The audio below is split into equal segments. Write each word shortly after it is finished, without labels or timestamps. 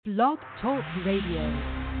Blog Talk Radio.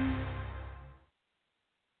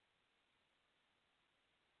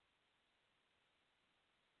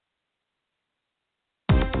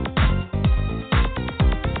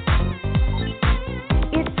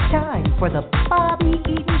 Time for the Bobby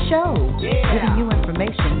Eaton Show, giving you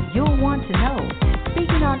information you'll want to know,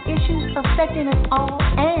 speaking on issues affecting us all,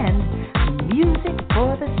 and music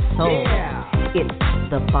for the soul. It's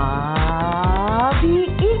the Bobby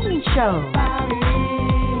Eaton Show.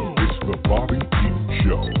 It's the Bobby Eaton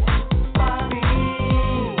Show.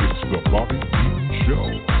 It's the Bobby Eaton Show.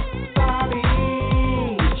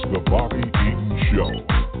 It's the Bobby Eaton Show.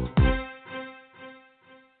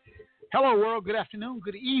 Hello, world. Good afternoon,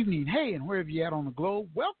 good evening. Hey, and wherever you're at on the globe,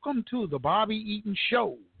 welcome to the Bobby Eaton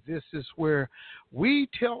Show. This is where we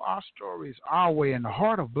tell our stories our way in the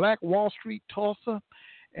heart of Black Wall Street, Tulsa,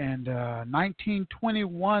 and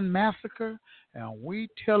 1921 massacre. And we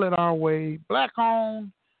tell it our way, black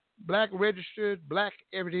owned, black registered, black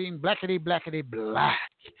everything, blackity, blackity, black.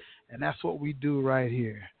 And that's what we do right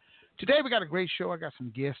here. Today we got a great show. I got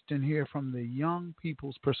some guests in here from the young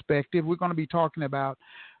people's perspective. We're going to be talking about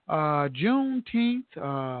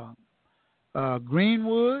Juneteenth,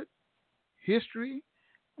 Greenwood history.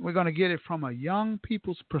 We're going to get it from a young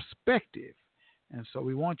people's perspective. And so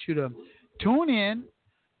we want you to tune in.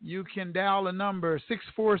 You can dial the number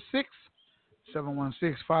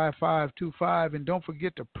 646-716-5525. And don't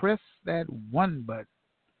forget to press that one button.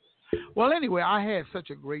 Well, anyway, I had such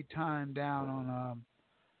a great time down on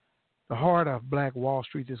the heart of Black Wall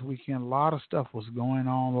Street this weekend. A lot of stuff was going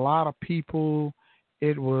on. A lot of people.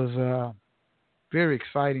 It was very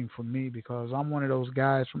exciting for me because I'm one of those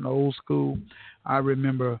guys from the old school. I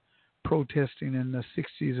remember protesting in the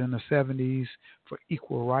 60s and the 70s for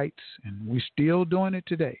equal rights, and we're still doing it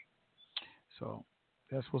today. So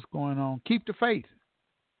that's what's going on. Keep the faith.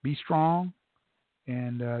 Be strong,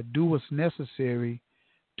 and do what's necessary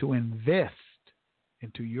to invest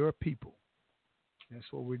into your people.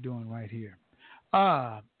 That's what we're doing right here.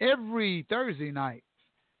 Every Thursday night,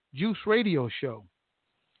 Juice Radio Show.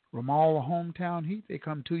 Ramal Hometown Heat. They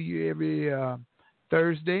come to you every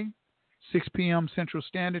Thursday, 6 p.m. Central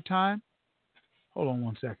Standard Time. Hold on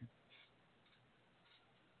one second.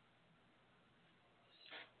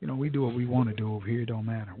 You know, we do what we want to do over here. It don't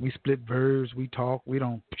matter. We split verbs. We talk. We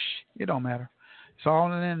don't. It don't matter. It's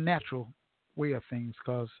all in a natural way of things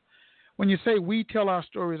because when you say we tell our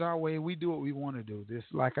stories our way, we do what we want to do. This,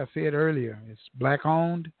 like I said earlier, it's black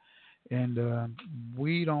owned, and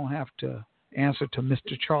we don't have to answer to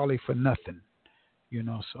Mr. Charlie for nothing, you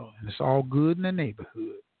know, so, and it's all good in the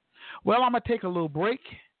neighborhood. Well, I'm going to take a little break,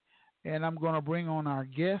 and I'm going to bring on our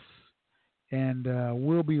guests, and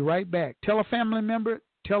we'll be right back. Tell a family member,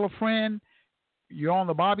 tell a friend, you're on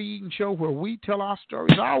the Bobby Eaton Show where we tell our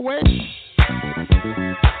stories our way.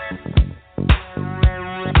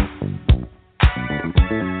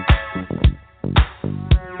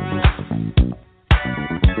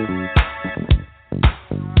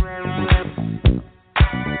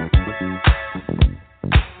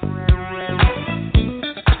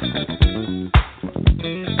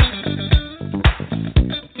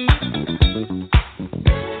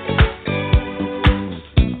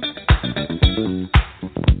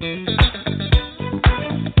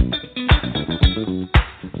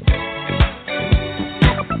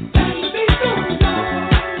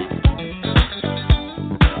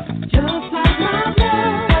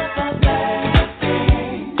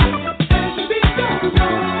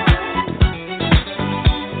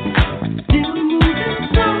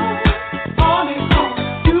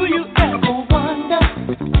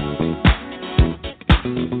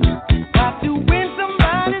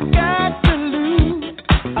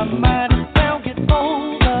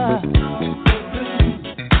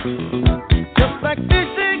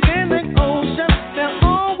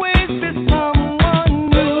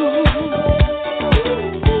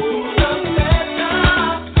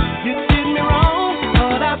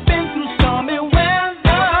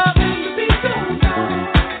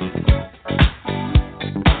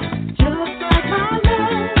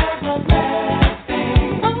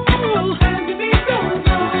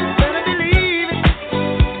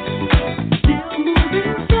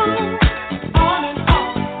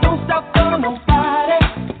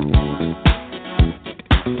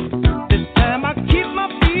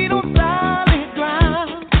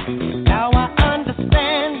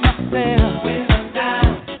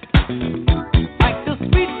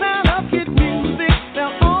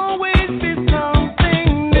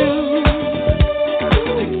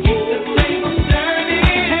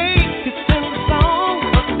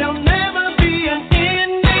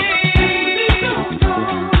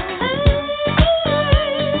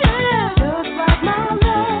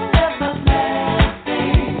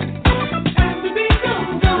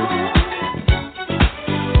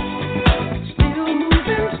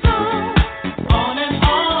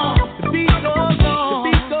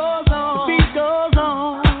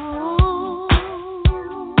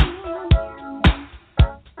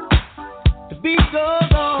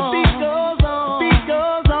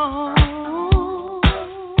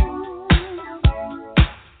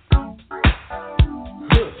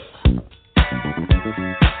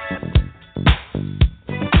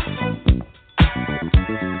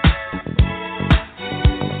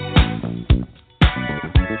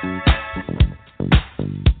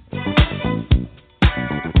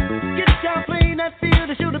 that feel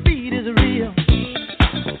to show the beat is real.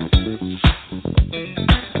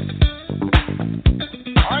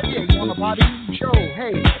 All right, yeah, you on the Bobby Eaton Show.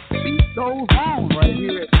 Hey, beat goes on right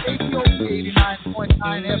here at KPOP 89.9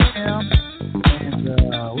 FM.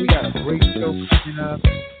 And we got a great show coming up.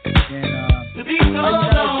 And The beat goes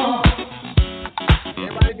on.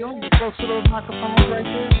 everybody doing? You close to those microphones right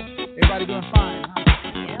there? Everybody doing fine, huh?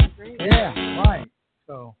 Yeah, great. Yeah, right.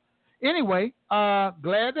 So, anyway,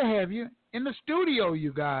 glad to have you in the studio,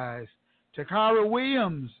 you guys. Takara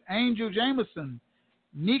Williams, Angel Jameson,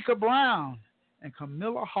 Nika Brown, and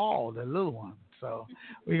Camilla Hall, the little one. So,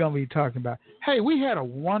 we're going to be talking about. Hey, we had a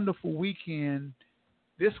wonderful weekend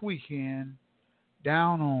this weekend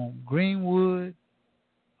down on Greenwood,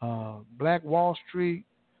 Black Wall Street.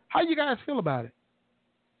 How you guys feel about it?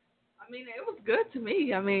 I mean, it was good to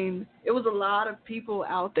me. I mean, it was a lot of people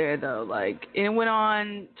out there, though. Like, it went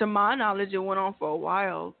on, to my knowledge, it went on for a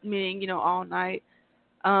while, meaning, all night.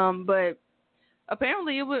 But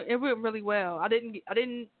apparently it went really well.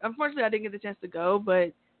 Unfortunately, I didn't get the chance to go,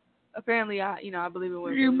 but apparently, I believe it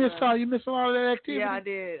went You really missed well. You missed a lot of that activity? Yeah,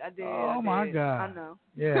 I did. Oh, my God. I know.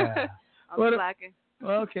 Yeah. I'm slacking.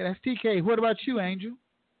 Okay, that's TK. What about you, Angel?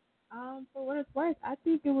 For what it's worth, I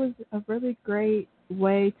think it was a really great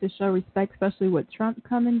way to show respect, especially with Trump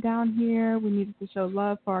coming down here. We needed to show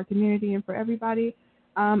love for our community and for everybody.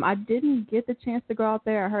 I didn't get the chance to go out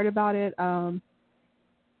there. I heard about it.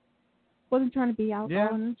 Wasn't trying to be out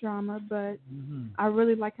all in the drama, but I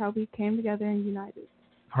really like how we came together and united.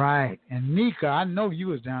 Right. And Nika, I know you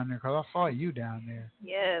was down there because I saw you down there.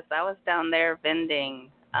 Yes, I was down there vending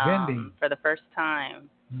for the first time.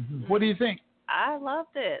 Mm-hmm. What do you think? I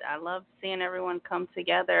loved it. I loved seeing everyone come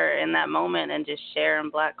together in that moment and just share in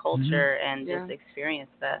Black culture and just experience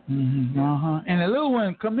that. And the little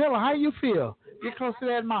one, Camilla, how you feel? Get close to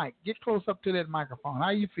that mic. Get close up to that microphone.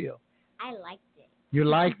 How you feel? I liked it. You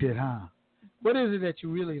liked it, huh? What is it that you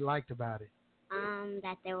really liked about it?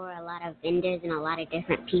 That there were a lot of vendors and a lot of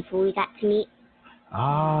different people we got to meet.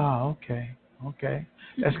 Ah, okay.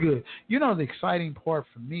 That's good. You know, the exciting part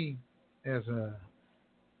for me as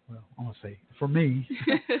I'm going to say, for me,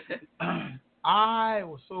 I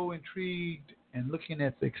was so intrigued and looking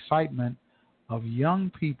at the excitement of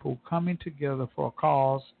young people coming together for a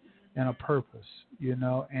cause and a purpose,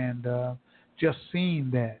 and just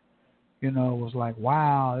seeing that, was like,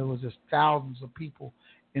 wow, it was just thousands of people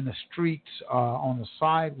in the streets, on the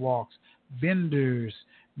sidewalks, vendors,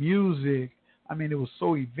 music. I mean, it was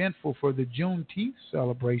so eventful for the Juneteenth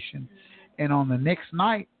celebration. And on the next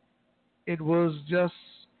night, it was just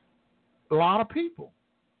a lot of people,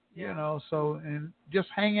 so, and just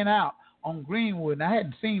hanging out on Greenwood. And I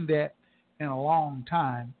hadn't seen that in a long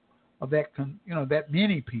time of that, that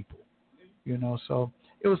many people, so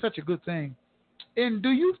it was such a good thing. And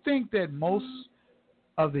do you think that most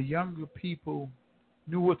of the younger people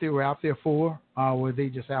knew what they were out there for, or were they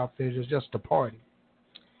just out there just to party?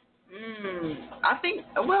 I think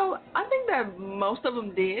that most of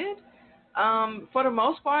them did. For the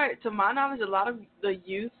most part, to my knowledge, a lot of the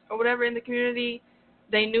youth or whatever in the community,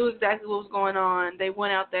 they knew exactly what was going on. They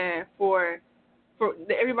went out there for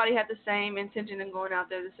everybody had the same intention in going out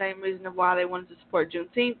there, the same reason of why they wanted to support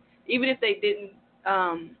Juneteenth, even if they didn't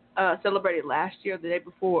celebrate it last year, or the day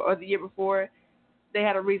before, or the year before. They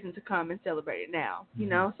had a reason to come and celebrate it now,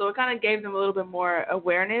 So it kind of gave them a little bit more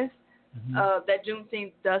awareness that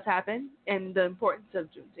Juneteenth does happen and the importance of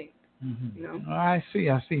Juneteenth. I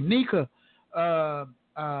see. Nika,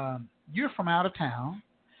 you're from out of town,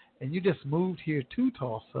 and you just moved here to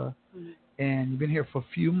Tulsa, and you've been here for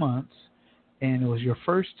a few months, and it was your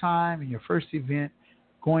first time and your first event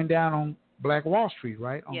going down on Black Wall Street,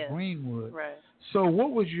 right, on Greenwood. Right. So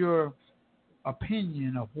what was your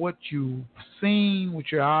opinion of what you've seen with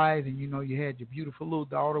your eyes, and you had your beautiful little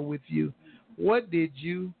daughter with you? What did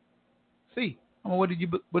you see? What did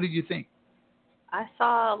you think? I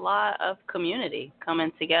saw a lot of community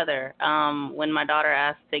coming together. When my daughter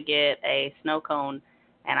asked to get a snow cone,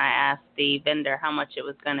 and I asked the vendor how much it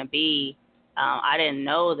was going to be, I didn't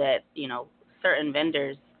know that certain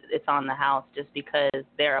vendors, it's on the house just because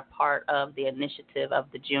they're a part of the initiative of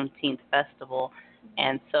the Juneteenth festival.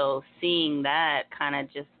 And so seeing that kind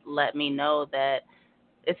of just let me know that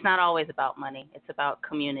it's not always about money. It's about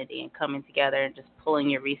community and coming together and just pulling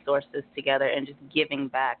your resources together and just giving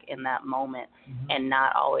back in that moment, and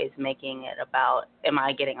not always making it about, am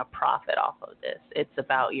I getting a profit off of this? It's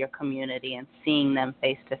about your community and seeing them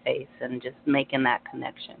face to face and just making that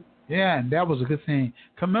connection. Yeah, and that was a good thing.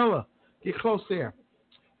 Camilla, get close there.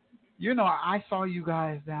 I saw you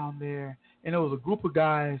guys down there, and it was a group of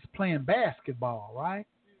guys playing basketball, right?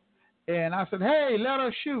 And I said, hey, let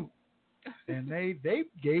us shoot. and they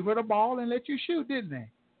gave her the ball and let you shoot, didn't they?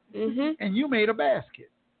 Mhm. And you made a basket.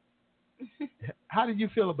 How did you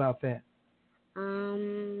feel about that?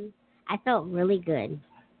 I felt really good.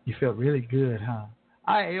 You felt really good, huh?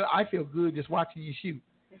 I feel good just watching you shoot,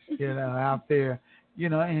 out there,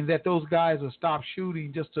 and that those guys will stop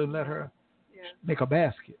shooting just to let her make a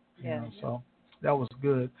basket. So that was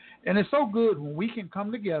good. And it's so good when we can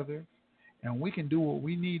come together and we can do what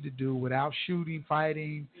we need to do without shooting,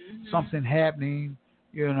 fighting, something happening,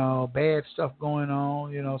 bad stuff going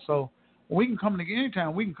on, So when we can come together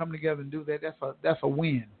anytime we can come together and do that. That's a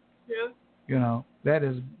win. Yeah. That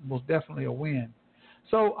is most definitely a win.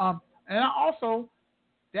 So and I also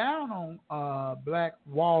down on Black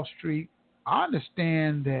Wall Street, I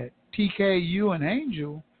understand that TKU and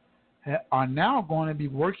Angel are now going to be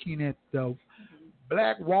working at the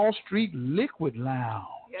Black Wall Street Liquid Lounge.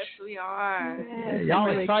 Yes, we are. Yes, Y'all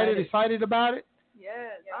really excited about it?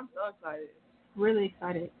 Yes, I'm so excited. Really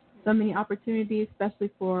excited. So many opportunities, especially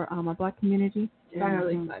for our Black community. So I'm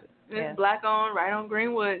really excited. And it's Black owned, right on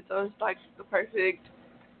Greenwood, so it's like the perfect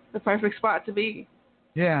spot to be.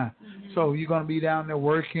 Yeah. So you're going to be down there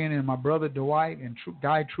working, and my brother Dwight and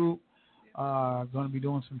Guy Troop are going to be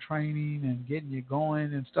doing some training and getting you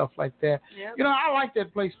going and stuff like that. Yep. I like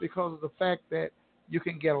that place because of the fact that you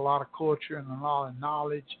can get a lot of culture and a lot of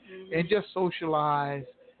knowledge and just socialize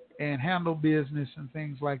and handle business and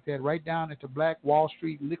things like that right down at the Black Wall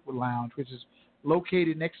Street Liquid Lounge, which is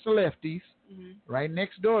located next to Lefty's, right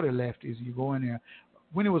next door to Lefty's. You go in there.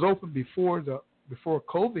 When it was open before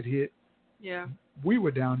COVID hit, we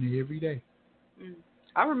were down there every day.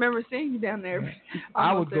 I remember seeing you down there.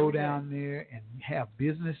 I would go down there and have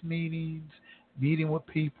business meetings, meeting with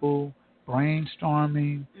people,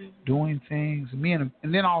 brainstorming, doing things.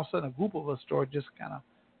 And then all of a sudden a group of us started just kind of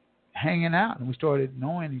hanging out, and we started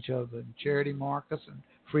knowing each other. And Charity Marcus and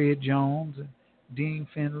Fred Jones and Dean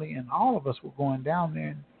Finley, and all of us were going down there,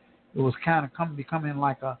 and it was kind of becoming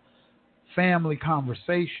like a family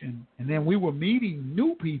conversation. And then we were meeting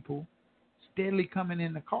new people steadily coming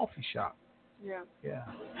in the coffee shop. Yeah.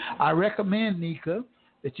 I recommend, Nika,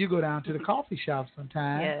 that you go down to the coffee shop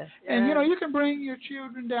sometime. Yes. And you can bring your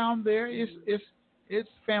children down there. It's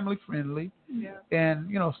family friendly. And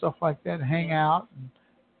stuff like that. Hang out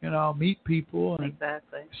and meet people and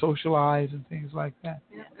socialize and things like that.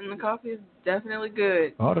 Yeah. And the coffee is definitely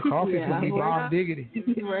good. Oh, the coffee is gonna be bomb diggity.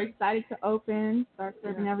 We're excited to start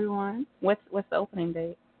serving everyone. What's the opening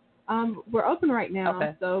date? We're open right now,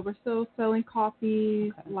 Okay. so we're still selling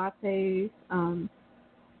coffees, lattes.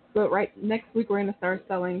 But next week we're going to start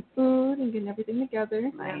selling food and getting everything together.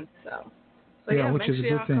 Nice. So which make is sure a good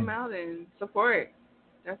y'all thing. come out and support.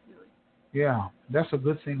 Definitely. Yeah, that's a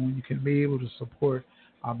good thing when you can be able to support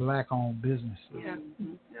our Black-owned businesses. Yeah.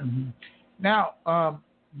 Now,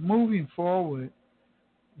 moving forward,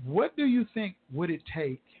 what do you think would it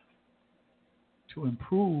take to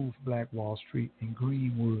improve Black Wall Street in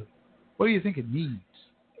Greenwood? What do you think it needs?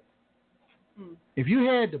 If you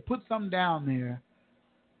had to put something down there,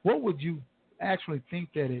 what would you actually think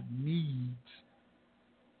that it needs?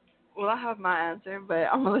 Well, I have my answer, but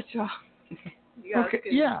I'm gonna let y'all. You guys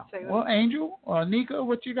can say Well, Angel or Nika,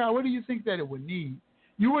 what you got? What do you think that it would need?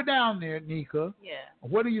 You were down there, Nika. Yeah.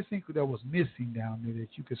 What do you think that was missing down there that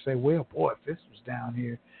you could say, well, boy, if this was down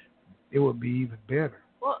here, it would be even better?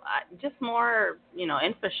 Well, just more,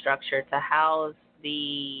 infrastructure to house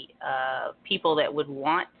the people that would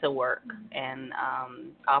want to work and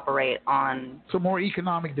operate on. So more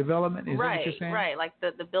economic development, is that what you're saying? Right, like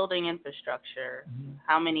the building infrastructure.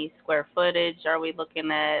 How many square footage are we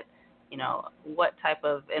looking at? What type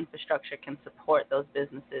of infrastructure can support those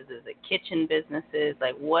businesses? Is it kitchen businesses?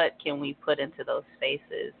 Like, what can we put into those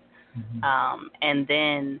spaces? And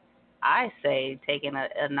then I say taking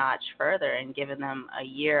a notch further and giving them a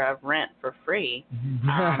year of rent for free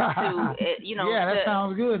that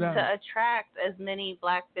sounds good. To attract as many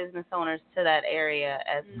Black business owners to that area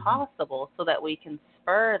as possible, so that we can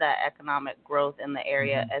spur that economic growth in the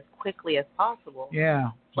area as quickly as possible.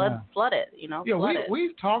 Flood it.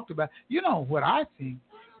 We've talked about. What I think,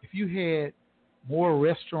 if you had more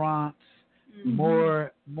restaurants,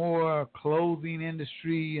 more clothing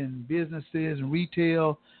industry and businesses and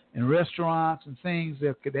retail and restaurants and things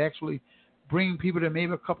that could actually bring people to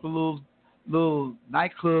maybe a couple of little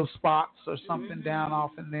nightclub spots or something down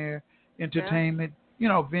off in there, entertainment,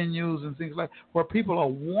 venues and things like where people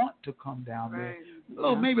want to come down there.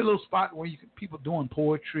 Maybe a little spot where people doing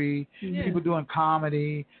poetry, people doing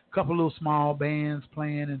comedy, a couple of little small bands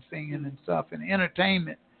playing and singing and stuff, and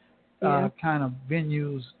entertainment kind of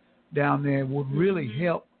venues down there would really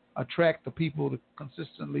help attract the people to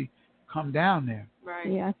consistently come down there.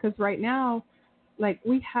 Right. Yeah, because right now, like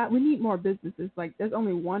we need more businesses. Like there's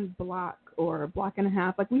only one block or a block and a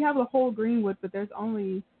half. Like we have a whole Greenwood, but there's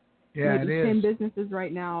only maybe 10 businesses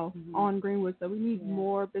right now on Greenwood. So we need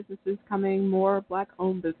more businesses coming, more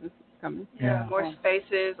Black-owned businesses coming. Yeah, more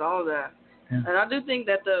spaces, all that. Yeah. And I do think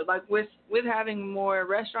that with having more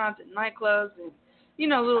restaurants and nightclubs and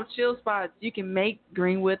little chill spots, you can make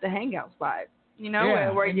Greenwood the hangout spot.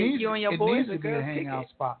 Where you and your boys would be a hangout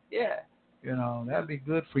spot. Yeah. That'd be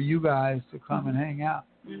good for you guys to come and hang out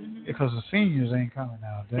because the seniors ain't coming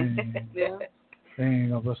out. They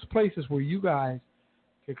ain't but places where you guys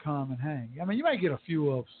could come and hang. I mean, you might get a few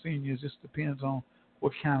of seniors. Just depends on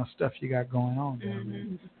what kind of stuff you got going on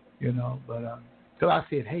down there. But because I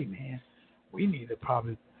said, hey man, we need to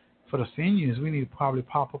probably for the seniors, we need to probably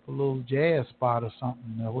pop up a little jazz spot or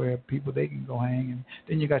something where they can go hang, and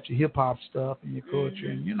then you got your hip hop stuff and your culture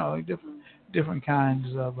and different kinds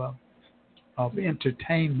of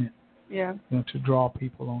entertainment. Yeah. To draw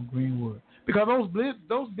people on Greenwood, because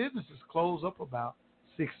those businesses close up about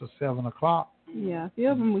 6 or 7 o'clock. Yeah, a few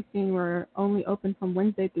of them we've seen were only open from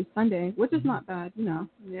Wednesday through Sunday, which is not bad,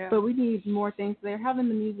 Yeah. But we need more things. They're having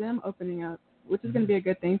the museum opening up, which is going to be a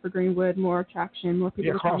good thing for Greenwood. More attraction, more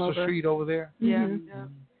people to come over. Across the street over there. Yeah.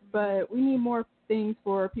 But we need more things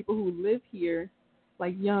for people who live here,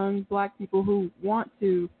 like young Black people who want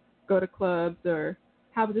to go to clubs or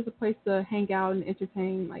have just a place to hang out and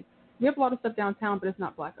entertain. Like we have a lot of stuff downtown, but it's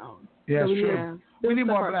not Black-owned. Yeah, so true. We need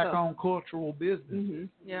more Black-owned cultural business.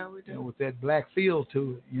 Yeah, we do. With that Black feel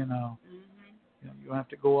to it, You don't have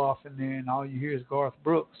to go off in there and all you hear is Garth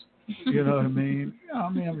Brooks. You know what I mean?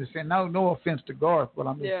 I'm just saying, no offense to Garth, but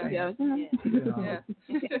I'm just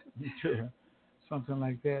saying. Something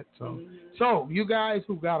like that. So you guys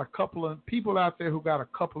who got a couple of people out there who got a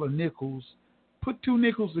couple of nickels, put 2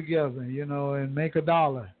 nickels together, and make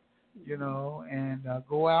 $1, and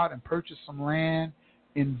go out and purchase some land,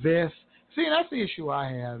 invest. See, that's the issue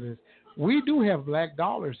I have is we do have Black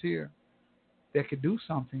dollars here that could do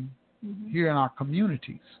something here in our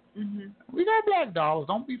communities. We got Black dollars.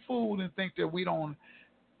 Don't be fooled and think that we don't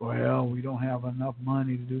have enough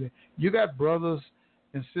money to do that. You got brothers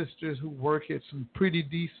and sisters who work at some pretty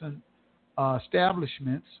decent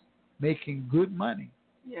establishments making good money.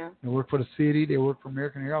 Yeah. They work for the city. They work for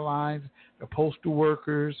American Airlines. They're postal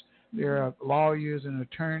workers. They're lawyers and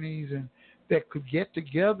attorneys, and that could get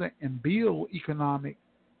together and build economic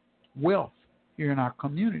wealth here in our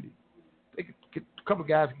community. They could get, a couple of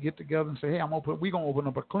guys could get together and say, hey, we're going to open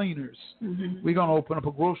up a cleaners. We're going to open up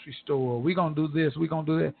a grocery store. We're going to do this. We're going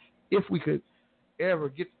to do that. If we could ever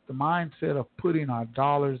get the mindset of putting our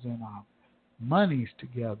dollars and our monies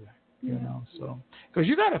together, so because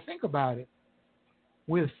you got to think about it.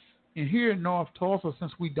 Here in North Tulsa,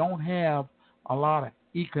 since we don't have a lot of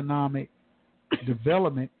economic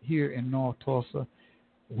development here in North Tulsa,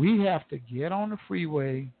 we have to get on the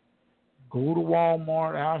freeway, go to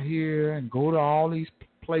Walmart out here, and go to all these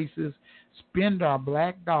places, spend our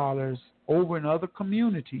Black dollars over in other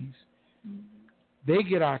communities. They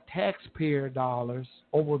get our taxpayer dollars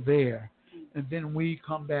over there, and then we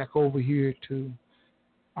come back over here to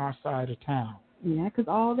our side of town. Yeah, because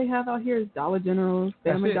all they have out here is Dollar Generals,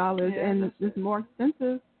 Family Dollars, and it's more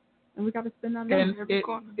expensive, and we got to spend that money. And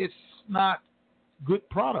it's not good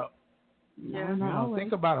product. Yeah,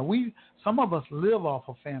 think about it. Some of us live off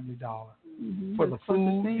of Family Dollar for the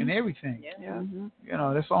food and everything. Yeah.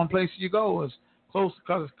 That's the only place you go is close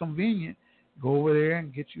because it's convenient. Go over there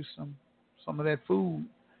and get you some of that food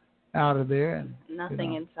out of there. And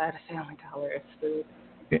nothing inside a Family Dollar is food.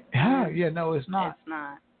 No, it's not. It's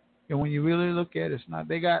not. And when you really look at it, it's not.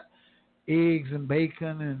 They got eggs and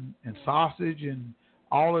bacon and sausage and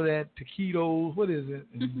all of that, taquitos. What is it?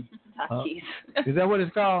 Takis. Is that what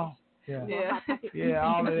it's called? Yeah.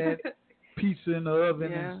 All of that pizza in the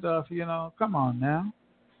oven and stuff. Come on now.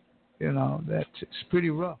 That's pretty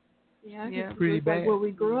rough. Yeah, it's pretty bad. Like what we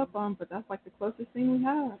grew up on, but that's like the closest thing we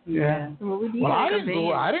have. Yeah. And what we need. Well, I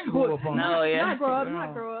didn't grow up on that. No, yeah. Not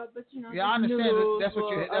grow up, but Yeah, I understand noodles, that's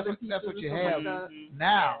what you have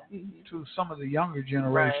now to some of the younger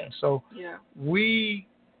generation. Right. So we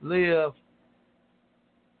live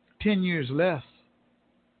 10 years less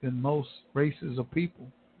than most races of people.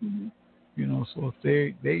 So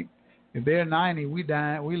if they're 90, we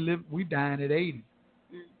dying at 80.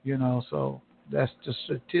 So that's the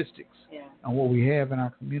statistics on what we have in our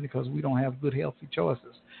community because we don't have good, healthy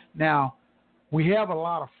choices. Now, we have a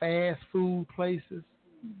lot of fast food places,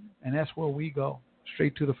 and that's where we go,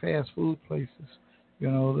 straight to the fast food places.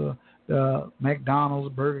 The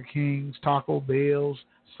McDonald's, Burger Kings, Taco Bells,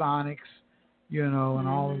 Sonics, and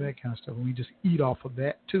all of that kind of stuff. And we just eat off of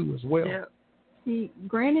that too as well. Yeah. See,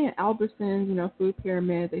 granted, Albertsons, Food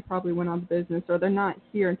Pyramid, they probably went out of business, or they're not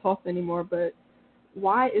here in Tulsa anymore. But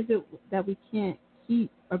why is it that we can't keep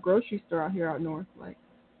a grocery store out here out north? Like,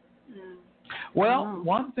 well,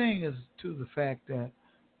 one thing is to the fact that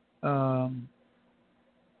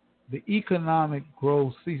the economic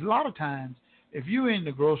growth. See, a lot of times, if you're in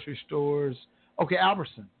the grocery stores, okay,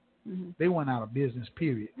 Albertson, they went out of business,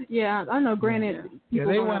 period. Yeah, I know, granted. Yeah,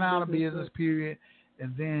 they went out of business, period.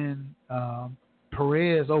 And then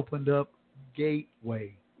Perez opened up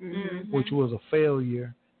Gateway, which was a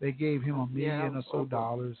failure. They gave him $1 million or so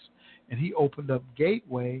dollars, and he opened up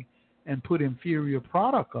Gateway and put inferior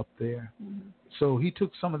product up there. So he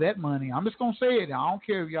took some of that money. I'm just going to say it. I don't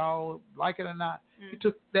care if y'all like it or not. He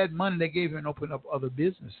took that money they gave him and opened up other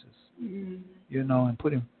businesses, and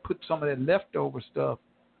put some of that leftover stuff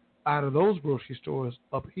out of those grocery stores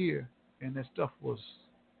up here. And that stuff was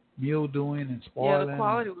mildewing and spoiling. Yeah, the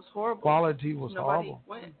quality was horrible. Nobody horrible.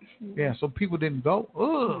 Went. Yeah, so people didn't go.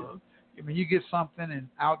 Ugh. I mean, you get something and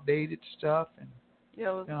outdated stuff, and it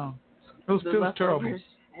was still terrible.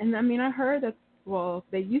 And I mean, I heard that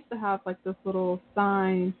they used to have like this little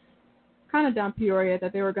sign, kind of down Peoria,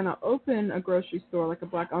 that they were going to open a grocery store, like a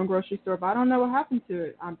black-owned grocery store. But I don't know what happened to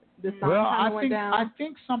it. The sign kind of went down. I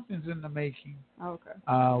think something's in the making. Oh,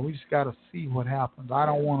 okay. We just got to see what happens. I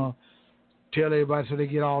don't want to tell everybody so they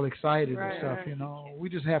get all excited and stuff. We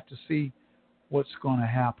just have to see what's going to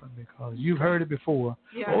happen, because you've heard it before.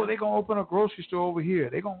 Yeah. Oh, they're going to open a grocery store over here.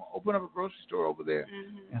 They're going to open up a grocery store over there.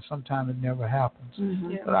 And sometimes it never happens.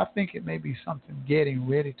 But I think it may be something getting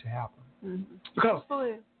ready to happen. Because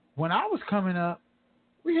when I was coming up,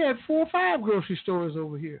 we had 4 or 5 grocery stores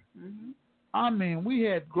over here. I mean, we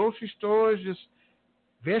had grocery stores, just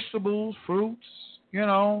vegetables, fruits,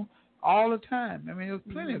 all the time. I mean, there was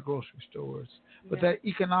plenty of grocery stores. But that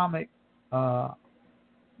economic downfall.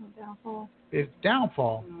 The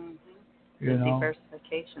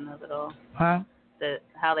diversification of it all. Huh?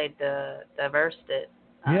 How they diversed it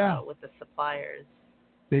with the suppliers.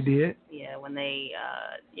 They did? Yeah, when they,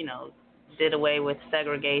 did away with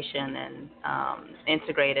segregation and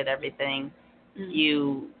integrated everything,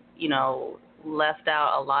 you left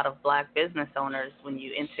out a lot of black business owners when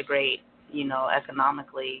you integrate,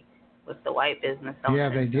 economically with the white business owners. Yeah,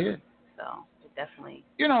 they did. So it definitely.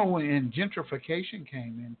 When gentrification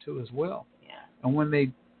came in too as well. Yeah. And when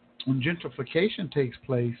gentrification takes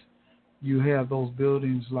place, you have those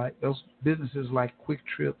businesses like Quick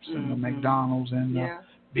Trips and the McDonald's and the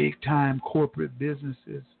big time corporate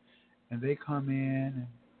businesses, and they come in and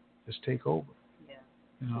just take over.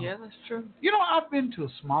 Yeah. Yeah, that's true. I've been to a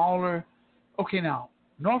smaller. Okay, now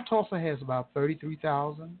North Tulsa has about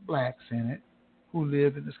 33,000 blacks in it who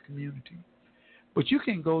live in this community. But you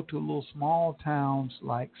can go to little small towns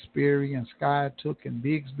like Sperry and Skytook and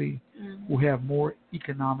Bigsby who have more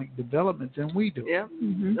economic development than we do. Yeah,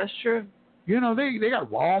 that's true. They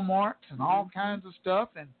got Walmarts and all kinds of stuff,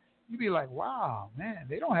 and you'd be like, wow, man,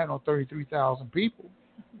 they don't have no 33,000 people.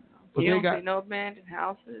 But you they got no abandoned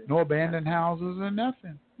houses. No abandoned houses or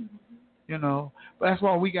nothing. But that's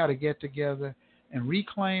why we got to get together and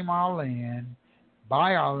reclaim our land,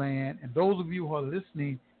 buy our land, and those of you who are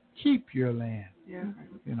listening, keep your land. Yeah.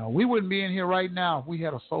 We wouldn't be in here right now if we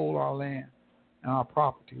had sold our land and our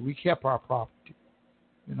property. We kept our property.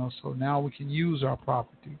 So now we can use our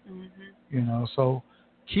property. So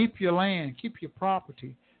keep your land, keep your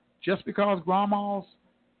property. Just because grandma's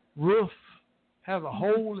roof has a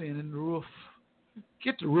hole in the roof,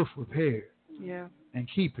 get the roof repaired. Yeah. And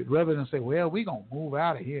keep it, rather than say, well, we're going to move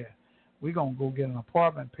out of here. We're going to go get an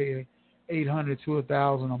apartment, pay $800 to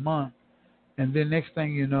 $1,000 a month. And then next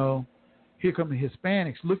thing you know, here come the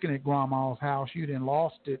Hispanics looking at grandma's house. You done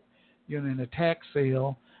lost it, in a tax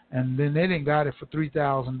sale. And then they done got it for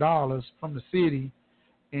 $3,000 from the city.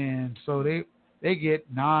 And so they get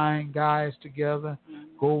 9 guys together,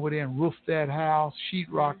 go over there and roof that house,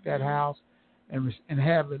 sheetrock that house, and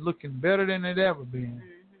have it looking better than it ever been.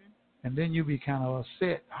 And then you be kind of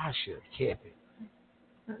upset. I should have kept it.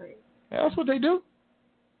 Right. That's what they do.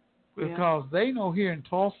 Because they know here in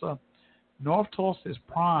Tulsa, North Tulsa is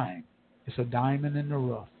prime. It's a diamond in the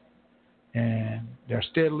rough. And they're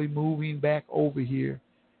steadily moving back over here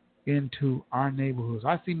into our neighborhoods.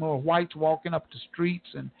 I see more whites walking up the streets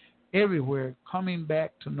and everywhere coming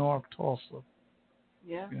back to North Tulsa.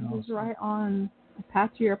 Yeah. It's right on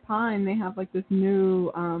Apache Pine. They have like this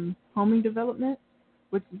new homing development,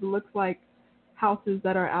 which looks like houses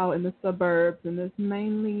that are out in the suburbs, and there's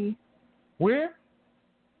mainly... Where?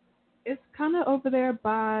 It's kind of over there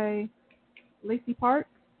by Lacey Park.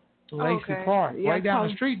 Lacey Park, Yeah, right down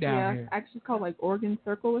called, the street down here. Actually, it's called like Oregon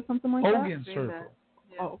Circle or something like Oregon that. Circle.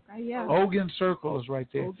 Oh, okay, yeah. Oregon Circle is right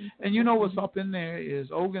there. And you know what's Mhm. up in there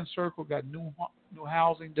is Oregon Circle got new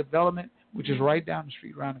housing development, which is right down the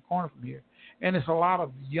street, around the corner from here. And it's a lot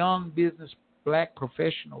of young business black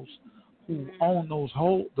professionals who own those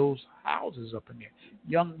houses up in there.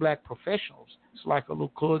 Young black professionals. It's like a little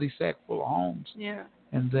cul-de-sac full of homes. Yeah.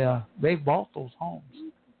 And they bought those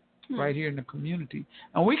homes right here in the community.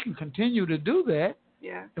 And we can continue to do that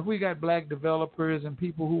if we got black developers and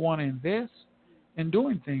people who want to invest in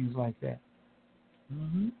doing things like that.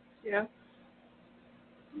 Mm-hmm. Yeah.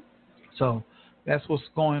 So that's what's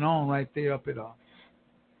going on right there up at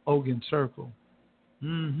Oregon Circle.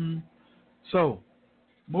 Mm-hmm. So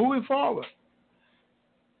moving forward,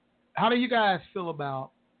 how do you guys feel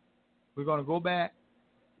about, we're going to go back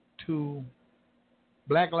to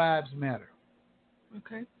Black Lives Matter.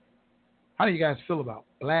 Okay. How do you guys feel about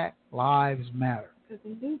Black Lives Matter? Because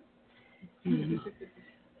they do.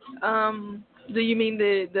 Do you mean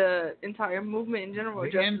the entire movement in general?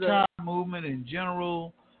 The entire movement in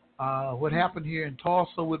general, what happened here in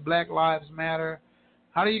Tulsa with Black Lives Matter.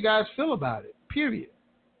 How do you guys feel about it? Period.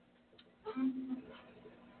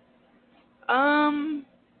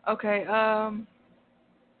 Okay. I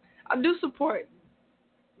do support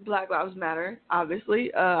Black Lives Matter,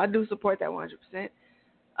 obviously. I do support that 100%.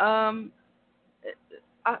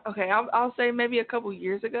 I'll say maybe a couple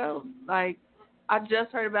years ago, like, I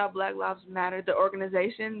just heard about Black Lives Matter, the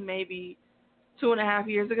organization, maybe 2.5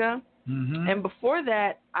 years ago. Mm-hmm. And before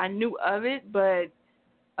that, I knew of it, but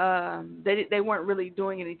they weren't really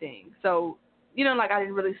doing anything. So, like, I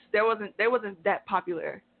didn't really, they wasn't that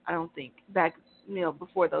popular, I don't think, back,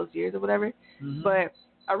 before those years or whatever. Mm-hmm. But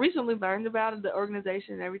I recently learned about it, the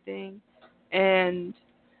organization and everything. And,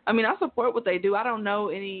 I mean, I support what they do. I don't know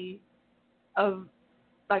any of,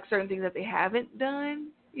 like, certain things that they haven't done,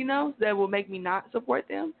 that will make me not support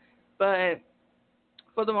them. But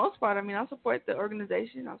for the most part, I mean, I support the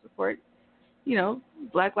organization. I support,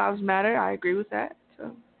 Black Lives Matter. I agree with that.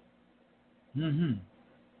 So. Mm-hmm.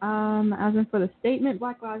 As in for the statement,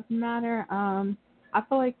 Black Lives Matter, I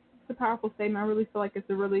feel like it's a powerful statement. I really feel like it's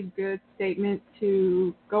a really good statement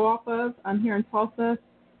to go off of. Here in Tulsa,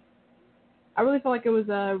 I really feel like it was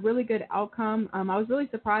a really good outcome. I was really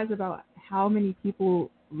surprised about how many people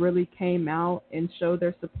really came out and showed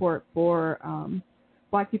their support for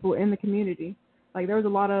black people in the community. Like, there was a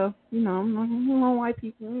lot of, white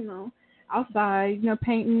people, outside,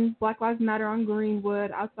 painting Black Lives Matter on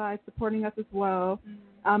Greenwood, outside supporting us as well,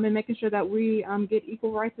 and making sure that we get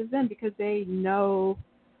equal rights as them, because they know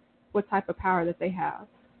what type of power that they have,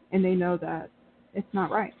 and they know that it's not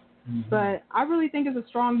right. Mm-hmm. But I really think it's a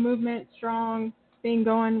strong movement, strong thing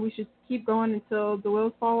going. We should keep going until the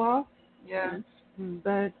wheels fall off. Yeah.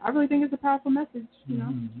 But I really think it's a powerful message,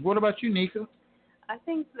 Mm-hmm. What about you, Nika? I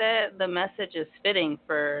think that the message is fitting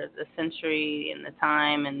for the century and the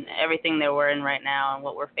time and everything that we're in right now and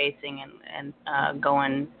what we're facing and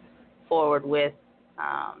going forward with.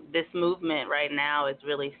 This movement right now is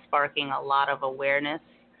really sparking a lot of awareness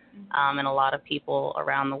in a lot of people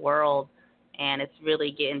around the world, and it's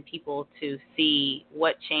really getting people to see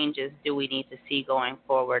what changes do we need to see going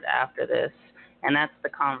forward after this. And that's the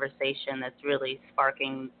conversation that's really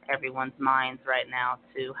sparking everyone's minds right now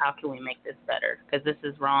to how can we make this better? Because this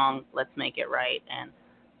is wrong. Let's make it right, and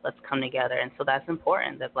let's come together. And so that's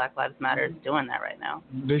important that Black Lives Matter is doing that right now.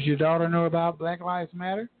 Does your daughter know about Black Lives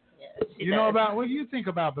Matter? Yes, she you does. know about, what do you think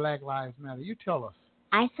about Black Lives Matter? You tell us.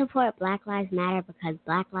 I support Black Lives Matter because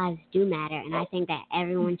Black lives do matter, and I think that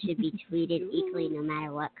everyone should be treated equally no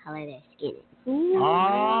matter what color their skin is.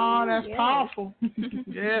 Oh, that's powerful.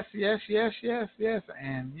 Yes.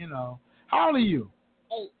 And, how old are you?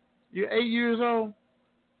 8. You're 8 years old?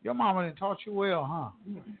 Your mama done taught you well, huh?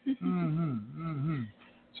 Mm-hmm.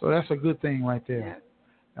 So that's a good thing right there. Yeah.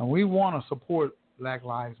 And we want to support Black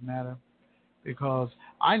Lives Matter because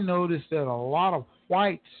I noticed that a lot of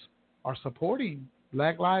whites are supporting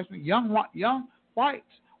Black Lives Matter, young whites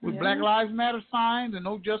with Black Lives Matter signs and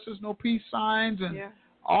no justice, no peace signs and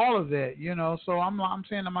all of that, So I'm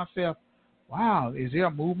saying to myself, wow, is there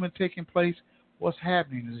a movement taking place? What's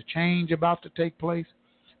happening? Is a change about to take place?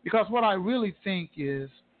 Because what I really think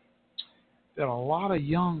is that a lot of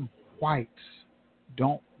young whites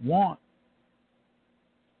don't want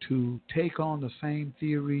to take on the same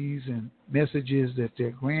theories and messages that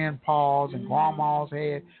their grandpas and grandmas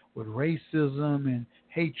had with racism and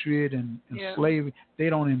hatred and slavery. They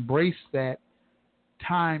don't embrace that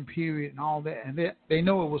time period and all that, and they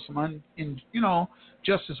know it was some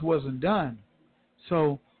justice wasn't done.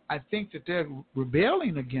 So I think that they're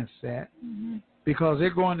rebelling against that, because they're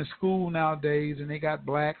going to school nowadays and they got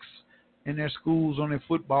blacks in their schools on their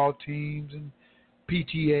football teams and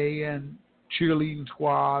PTA and cheerleading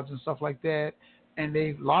squads and stuff like that, and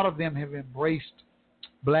a lot of them have embraced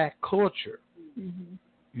black culture,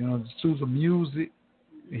 through the music,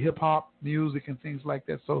 the hip hop music and things like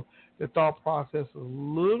that. So the thought process is a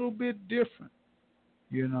little bit different,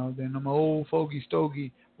 than them old fogey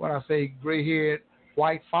stogie, what I say, gray-haired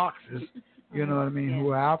white foxes, you know what I mean, who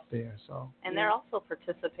are out there. So. And they're also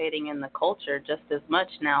participating in the culture just as much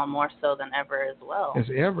now, more so than ever as well. As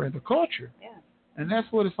ever in the culture. Yeah. And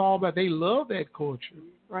that's what it's all about. They love that culture.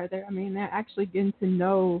 Right there. I mean, they're actually getting to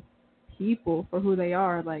know people for who they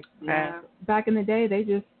are. Like, back in the day, they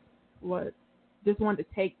just wanted to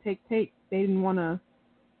take. They didn't want to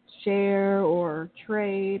share or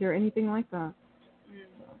trade or anything like that.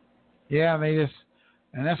 Yeah,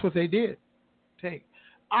 and that's what they did. Take.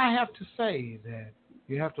 I have to say that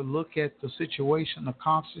you have to look at the situation, the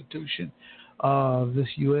Constitution of this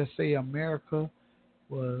USA America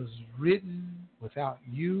was written without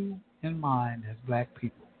you in mind as black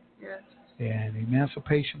people. Yes. And the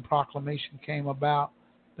Emancipation Proclamation came about,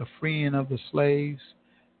 the freeing of the slaves,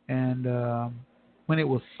 and when it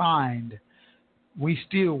was signed, we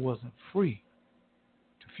still wasn't free.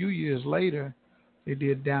 A few years later, they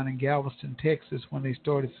did down in Galveston, Texas, when they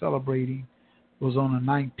started celebrating, was on the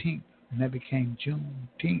 19th, and that became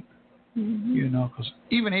Juneteenth. Because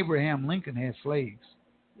even Abraham Lincoln had slaves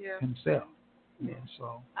himself. Yeah.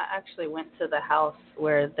 So I actually went to the house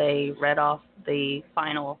where they read off the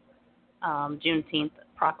final Juneteenth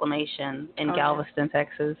proclamation in Galveston,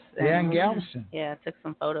 Texas. And, in Galveston. Yeah, I took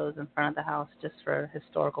some photos in front of the house just for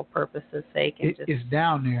historical purposes' sake. And it's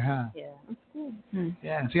down there, huh? Yeah. That's cool.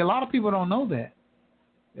 Yeah, and see, a lot of people don't know that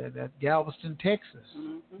Galveston, Texas,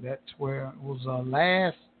 that's where it was the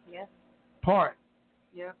last part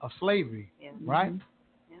of slavery, right?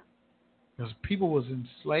 Because people was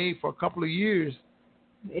enslaved for a couple of years.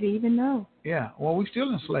 They didn't even know. Yeah. Well, we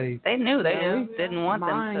still enslaved. They knew they didn't want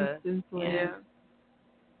them to.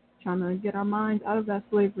 Trying to get our minds out of that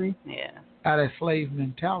slavery. Yeah. Out of that slave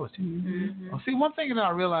mentality. Well, see, one thing that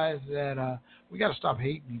I realized that we got to stop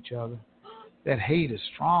hating each other. That hate is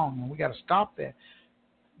strong, and we got to stop that.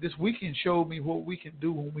 This weekend showed me what we can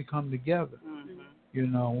do when we come together.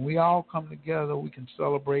 When we all come together, we can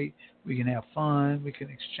celebrate, we can have fun, we can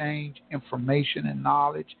exchange information and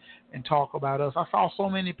knowledge and talk about us. I saw so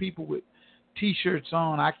many people with T-shirts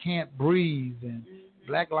on, I can't breathe, and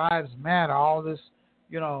Black Lives Matter, all this,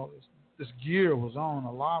 this gear was on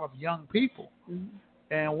a lot of young people.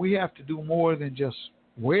 And we have to do more than just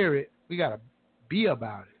wear it. We got to be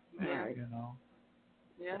about it,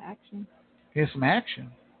 Yeah. Action. It's some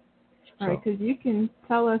action. Right, because you can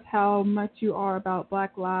tell us how much you are about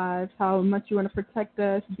Black lives, how much you want to protect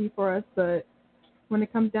us, be for us, but when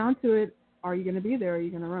it comes down to it, are you going to be there or are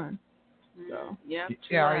you going to run? So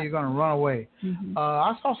are you going to run away?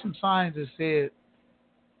 I saw some signs that said,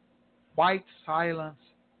 white silence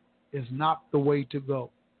is not the way to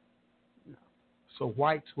go. No. So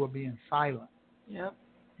whites were being silent. Yep.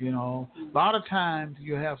 A lot of times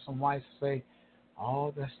you have some whites say,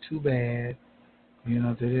 oh, that's too bad.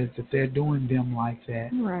 That they're doing them like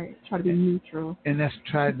that. Right. Try to be neutral. And that's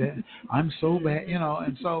I'm so bad,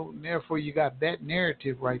 and so therefore you got that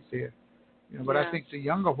narrative right there. But I think the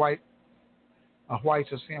younger whites are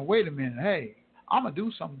saying, wait a minute, hey, I'm going to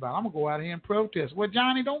do something about it. I'm going to go out here and protest. Well,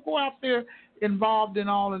 Johnny, don't go out there involved in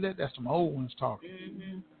all of that. That's some old ones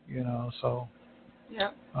talking. So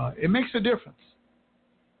it makes a difference.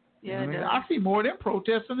 Yeah, I see more of them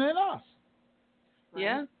protesting than us. Right?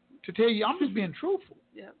 Yeah. To tell you, I'm just being truthful.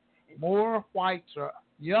 More whites are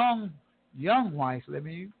young whites, let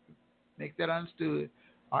me make that understood,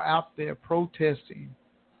 are out there protesting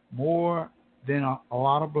more than a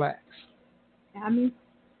lot of blacks. I mean,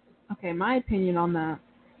 okay, my opinion on that,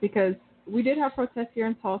 because we did have protests here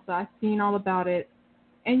in Tulsa. I've seen all about it.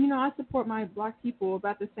 And, I support my black people, but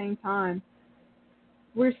at the same time,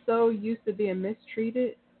 we're so used to being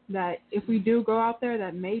mistreated that if we do go out there,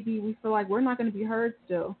 that maybe we feel like we're not going to be heard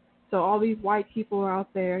still. So all these white people are out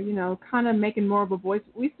there, kind of making more of a voice.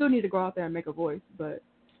 We still need to go out there and make a voice, but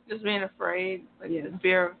just being afraid, the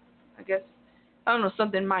fear of, I guess, I don't know,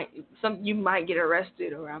 you might get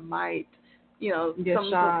arrested, or I might, get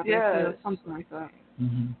shot, something like that.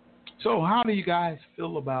 So how do you guys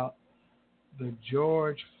feel about the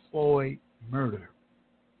George Floyd murder?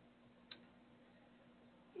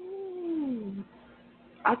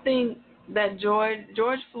 I think that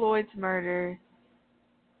George Floyd's murder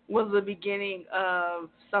was the beginning of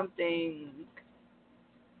something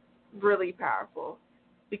really powerful,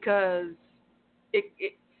 because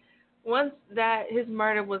once that his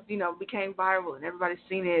murder was, became viral and everybody's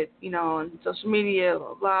seen it, on social media,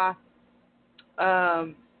 blah blah.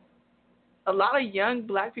 A lot of young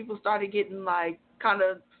black people started getting like kind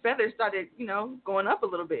of feathers started, going up a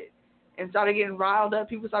little bit, and started getting riled up.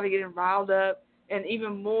 People started getting riled up, and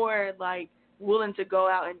even more like willing to go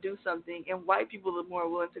out and do something. And white people are more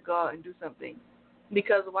willing to go out and do something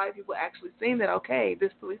because white people actually seen that, okay,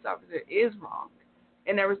 this police officer is wrong,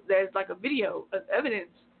 and there's like a video of evidence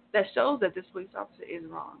that shows that this police officer is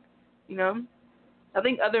wrong. I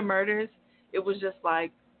think other murders, it was just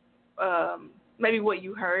like maybe what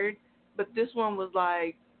you heard, but this one was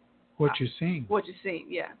like what you're seeing. What you're seeing,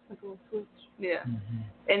 yeah. Like a little switch. Yeah, Mm-hmm.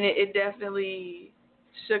 and it definitely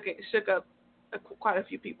shook up quite a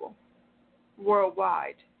few people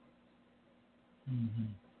worldwide.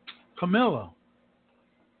 Mm-hmm. Camilla,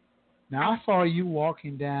 now I saw you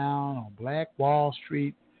walking down on Black Wall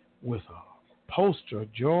Street with a poster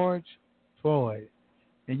of George Floyd,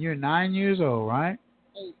 and you're 9 years old, right?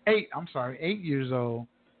 8 years old.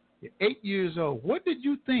 You're 8 years old. What did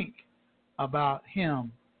you think about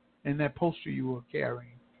him and that poster you were carrying?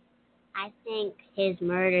 I think his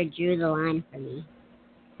murder drew the line for me.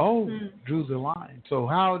 Oh, drew the line. So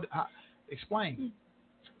how explain?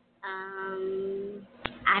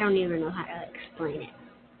 I don't even know how to explain it.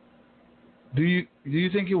 Do you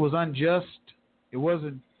think it was unjust? It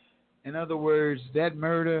wasn't. In other words, that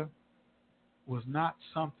murder was not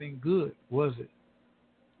something good, was it?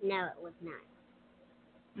 No, it was not.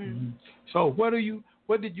 Mm-hmm. So what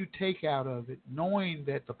did you take out of it, knowing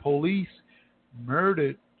that the police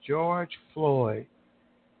murdered George Floyd?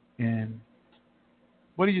 And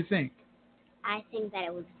what do you think? I think that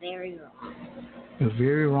it was very wrong. It was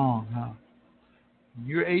very wrong, huh?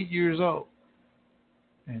 You're 8 years old,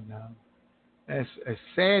 and it's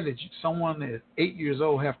sad that someone that's 8 years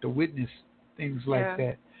old have to witness things like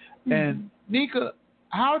that. Mm-hmm. And Nika,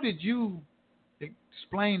 how did you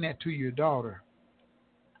explain that to your daughter?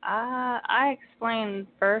 I explained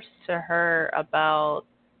first to her about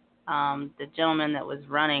the gentleman that was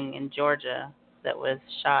running in Georgia that was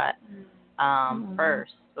shot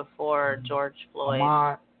first before George Floyd,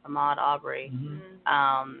 Ahmaud Arbery.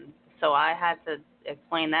 Mm-hmm. So I had to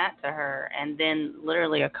explain that to her, and then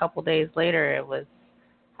literally a couple days later, it was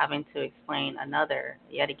having to explain another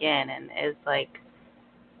yet again, and it's like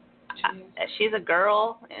she's a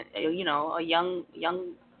girl, a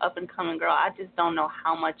young up and coming girl. I just don't know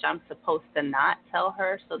how much I'm supposed to not tell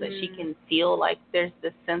her so that she can feel like there's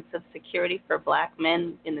this sense of security for black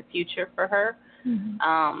men in the future for her.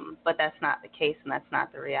 Mm-hmm. But that's not the case, and that's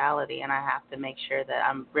not the reality, and I have to make sure that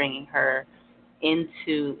I'm bringing her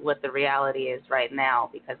into what the reality is right now,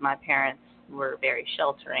 because my parents were very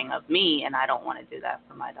sheltering of me, and I don't want to do that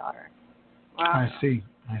for my daughter. Wow. I see.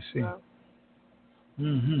 Wow.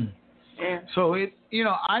 Mm-hmm. Yeah. So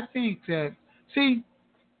I think that,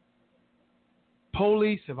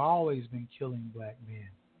 police have always been killing black men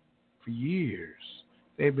for years.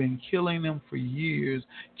 They've been killing them for years,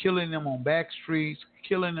 killing them on back streets,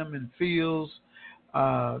 killing them in fields,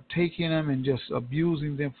 taking them and just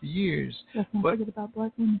abusing them for years. Let's not forget about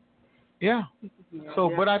black women. Yeah.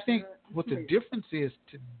 So, but I think what the difference is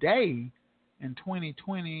today, in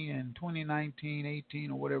 2020 and 2019,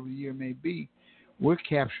 18, or whatever the year may be, we're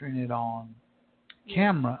capturing it on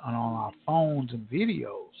camera and on our phones and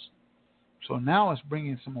videos. So now it's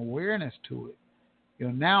bringing some awareness to it.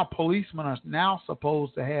 Now policemen are now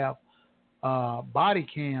supposed to have body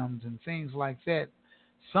cams and things like that.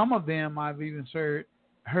 Some of them I've even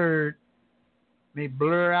heard may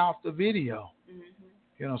blur out the video,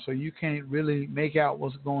 so you can't really make out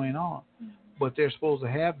what's going on. But they're supposed to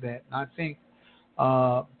have that. And I think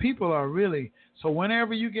people are really, so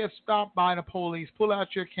whenever you get stopped by the police, pull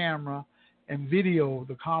out your camera and video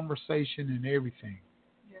the conversation and everything.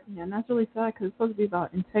 Yeah, and that's really sad because it's supposed to be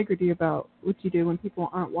about integrity, about what you do when people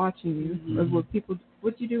aren't watching you, or what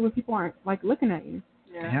you do when people aren't looking at you.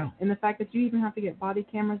 Yeah. And the fact that you even have to get body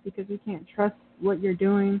cameras because we can't trust what you're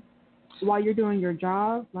doing while you're doing your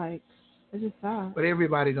job, it's just sad. But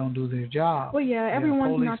everybody don't do their job. Well, yeah,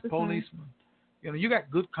 everyone's not the policemen. same. You got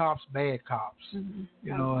good cops, bad cops.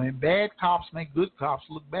 Mm-hmm. And bad cops make good cops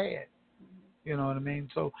look bad. You know what I mean?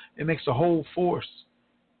 So it makes the whole force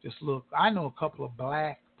just look. I know a couple of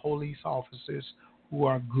black police officers who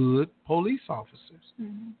are good police officers.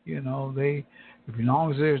 Mm-hmm. They, as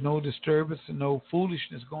long as there's no disturbance and no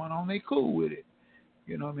foolishness going on, they cool with it.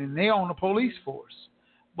 They own the police force,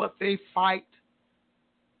 but they fight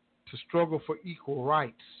to struggle for equal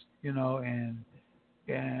rights. And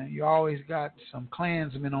you always got some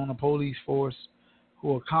Klansmen on the police force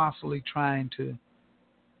who are constantly trying to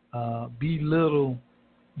belittle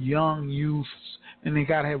young youths, and they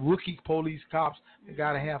got to have rookie police cops. They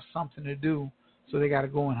got to have something to do, so they got to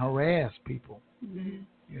go and harass people. Mm-hmm.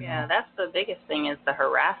 You Yeah, know? that's the biggest thing is the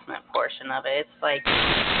harassment portion of it. It's like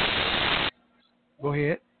Go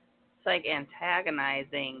ahead. It's like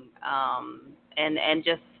antagonizing and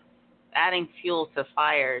just adding fuel to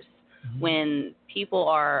fires when people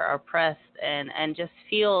are oppressed and just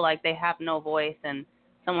feel like they have no voice and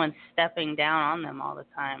someone's stepping down on them all the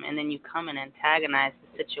time, and then you come and antagonize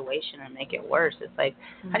the situation and make it worse. It's like,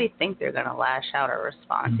 how do you think they're going to lash out or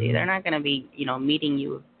respond to you? They're not going to be, meeting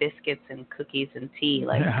you with biscuits and cookies and tea.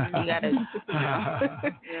 Like, you got to,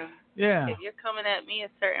 Yeah. If you're coming at me a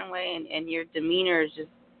certain way and your demeanor is just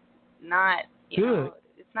not,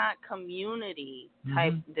 it's not community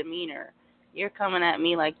type demeanor. You're coming at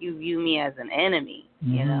me like you view me as an enemy,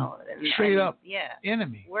 Straight up, yeah,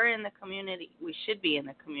 enemy. We're in the community. We should be in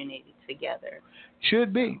the community together.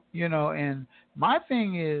 Should be, and my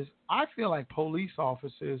thing is, I feel like police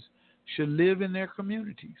officers should live in their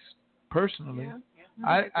communities, personally.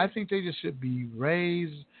 Yeah. I think they just should be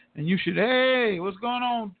raised, and you should, hey, what's going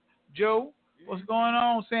on, Joe? What's going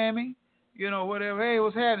on, Sammy? Whatever. Hey,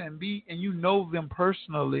 what's happening? And you know them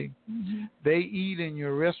personally. They eat in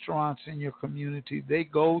your restaurants in your community. They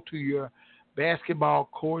go to your basketball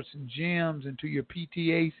courts and gyms and to your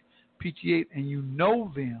PTA, and you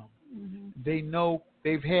know them. They know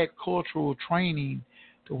they've had cultural training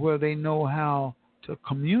to where they know how to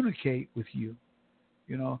communicate with you.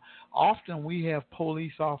 Often we have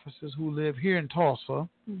police officers who live here in Tulsa,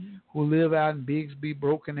 who live out in Bigsby,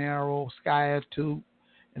 Broken Arrow, Skiatook,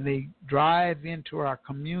 and they drive into our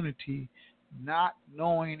community not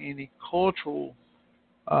knowing any cultural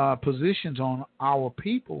positions on our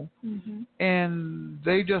people, and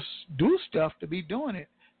they just do stuff to be doing it.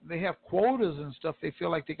 They have quotas and stuff they feel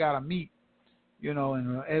like they got to meet,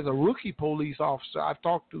 and as a rookie police officer, I've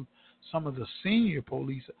talked to some of the senior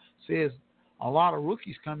police, says a lot of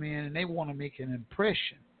rookies come in and they want to make an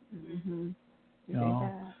impression.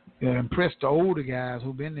 Impress the older guys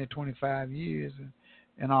who've been there 25 years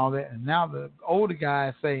and all that. And now the older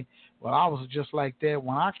guys say, well, I was just like that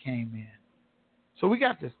when I came in. So we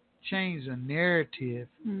got to change the narrative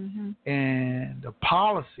and the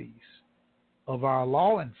policies of our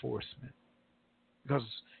law enforcement, because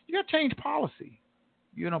you got to change policy,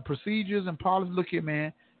 procedures and policy. Look here,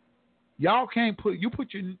 man, y'all can't put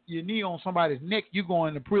your knee on somebody's neck, you're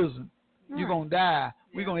going to prison. You're going to die.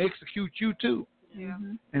 We're going to execute you too.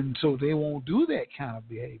 And so they won't do that kind of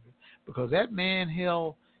behavior, because that man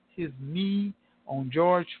held his knee on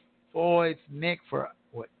George Floyd's neck for,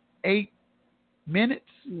 8 minutes?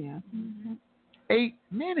 8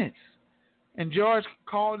 minutes. And George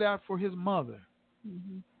called out for his mother.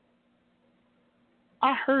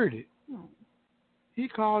 I heard it. He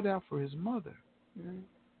called out for his mother,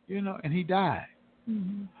 and he died.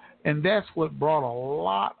 And that's what brought a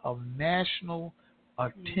lot of national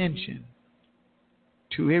attention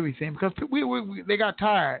to everything, because they got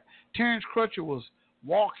tired. Terrence Crutcher was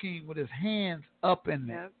walking with his hands up in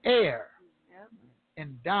the air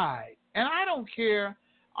and died. And I don't care.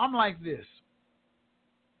 I'm like this.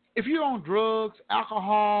 If you're on drugs,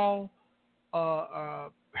 alcohol,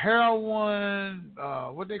 heroin,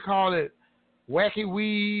 what they call it, wacky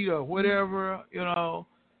weed or whatever,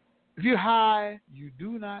 if you're high, you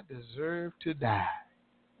do not deserve to die.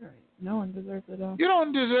 Right. No one deserves to die. You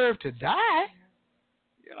don't deserve to die.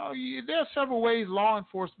 There are several ways law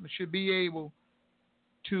enforcement should be able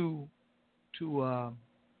to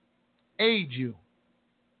aid you,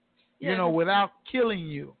 without killing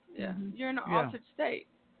you. Yeah, you're in an altered state.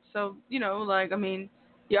 So,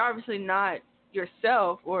 you're obviously not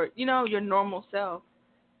yourself or, your normal self.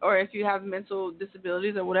 Or if you have mental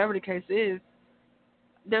disabilities or whatever the case is,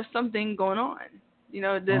 there's something going on.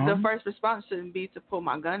 The first response shouldn't be to pull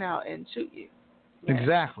my gun out and shoot you.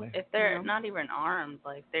 Exactly. If they're not even armed,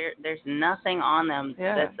 like there's nothing on them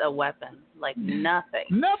that's a weapon. Like nothing.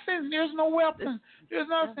 Nothing. There's no weapon. There's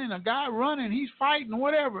nothing. A guy running, he's fighting,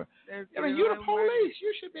 whatever. You're the police.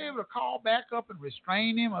 You should be able to call back up and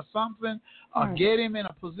restrain him or something, or get him in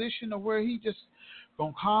a position to where he just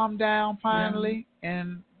gonna calm down finally,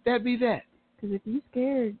 and that'd be that. Because if you're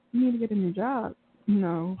scared, you need to get a new job.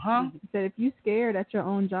 That if you're scared at your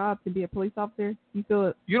own job to be a police officer, you feel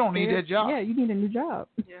it. You don't need that job. Yeah, you need a new job.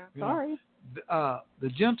 Yeah. Sorry. The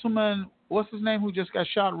gentleman, what's his name, who just got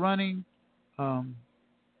shot running?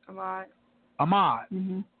 Ahmad.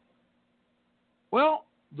 Well,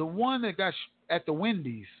 the one that got at the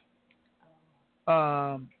Wendy's.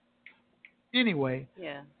 Anyway.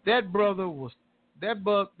 Yeah. That brother was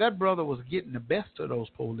getting the best of those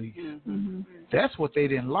police. That's what they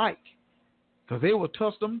didn't like. Because they were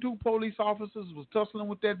tussling, them 2 police officers was tussling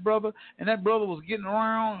with that brother, and that brother was getting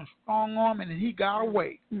around and strong arm, and he got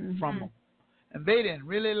away from them. And they didn't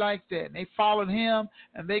really like that. And they followed him,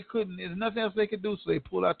 and they couldn't, there's nothing else they could do, so they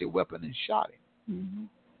pulled out their weapon and shot him.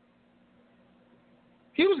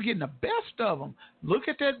 He was getting the best of them. Look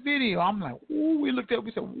at that video. I'm like, ooh, we looked at,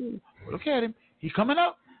 we said, ooh, look at him. He coming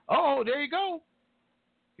up. Oh, there you go.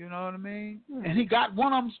 You know what I mean? And he got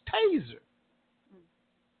one of them's taser.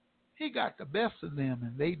 He got the best of them,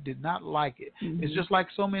 and they did not like it. It's just like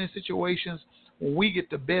so many situations when we get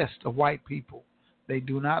the best of white people. They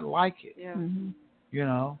do not like it. Yeah. You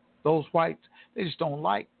know, those whites, they just don't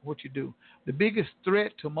like what you do. The biggest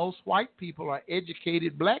threat to most white people are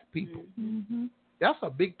educated black people. That's a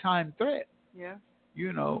big-time threat. Yeah.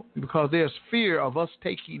 You know, because there's fear of us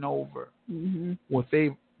taking over what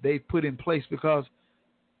they put in place, because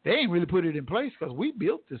they ain't really put it in place because we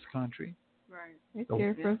built this country. Right. It's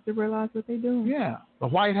scared for us to realize what they're doing. Yeah. The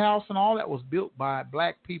White House and all that was built by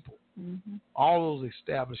black people. All those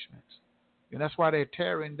establishments. And that's why they're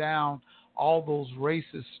tearing down all those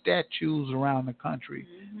racist statues around the country.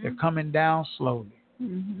 They're coming down slowly.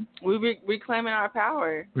 We're reclaiming our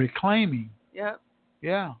power. Reclaiming. Yep.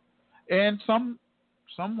 Yeah. And some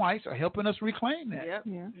whites are helping us reclaim that. Yep.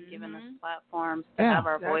 Yeah. Giving us platforms to have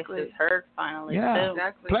our voices heard finally. Yeah.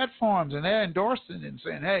 Too. Platforms, and they're endorsing and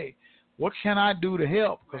saying, hey, what can I do to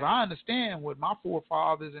help? Because I understand what my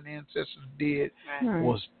forefathers and ancestors did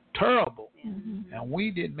was terrible. And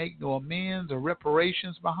we didn't make no amends or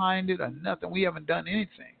reparations behind it or nothing. We haven't done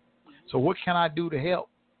anything. So what can I do to help?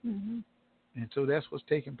 And so that's what's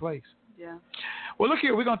taking place. Yeah. Well, look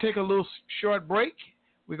here. We're going to take a little short break.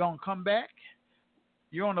 We're going to come back.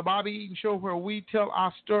 You're on the Bobby Eaton Show, where we tell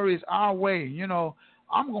our stories our way. You know,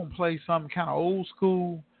 I'm going to play something kind of old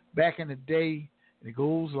school back in the day. And it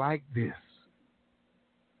goes like this.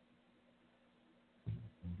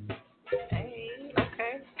 Hey,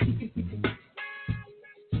 okay. Hey!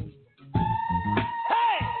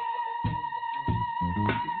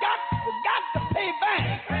 Got to pay back.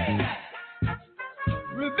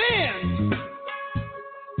 Revenge.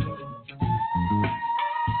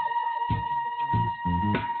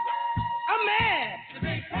 I'm mad.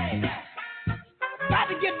 Got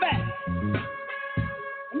to get back.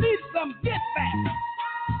 I need some get back.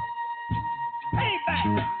 Payback.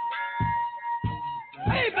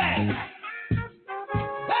 Payback.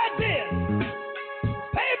 That's it.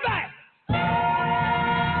 Payback.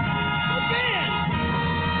 Revenge.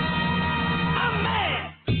 I'm mad.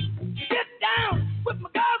 Get down with my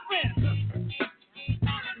girlfriend.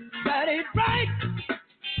 That ain't right.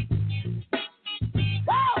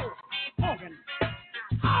 Whoa! Talking.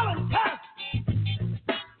 Hollering, cuss.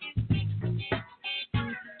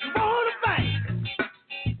 You wanna fight?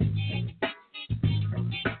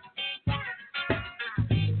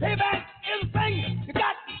 Payback is a thing you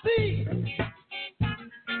got to see.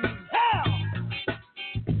 Hell,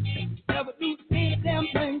 never do any damn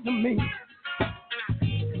thing to me.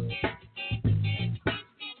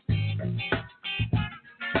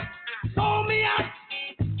 Sold me out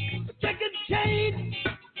a chicken chain.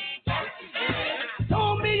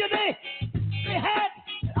 Told me they had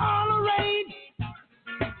it all arranged.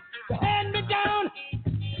 They had me down.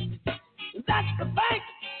 That's the bank.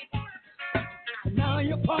 Now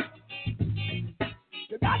you're pumped.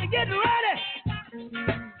 You got to get ready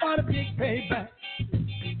for the big payback.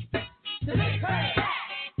 The big payback.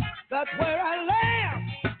 That's where I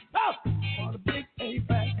land. Oh, for the big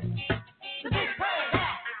payback. The big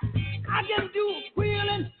payback. I can do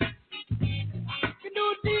wheeling. I can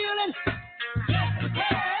do dealing.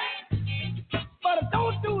 But I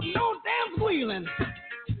don't do no damn squealing.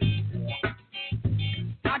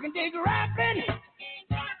 I can dig rapping.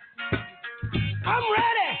 I'm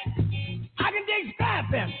ready. I can dig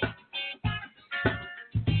scrapping.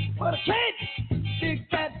 But I can't dig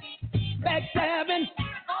that backstabbing.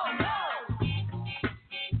 Oh no.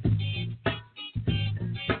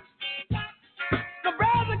 So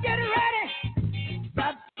brother, get ready.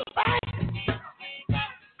 That's the fight.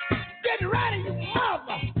 Get ready, you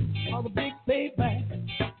mother. For the big payback.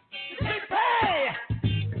 Big pay.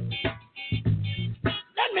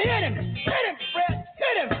 Let me hit him. Hit him, Fred.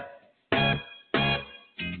 Hit him.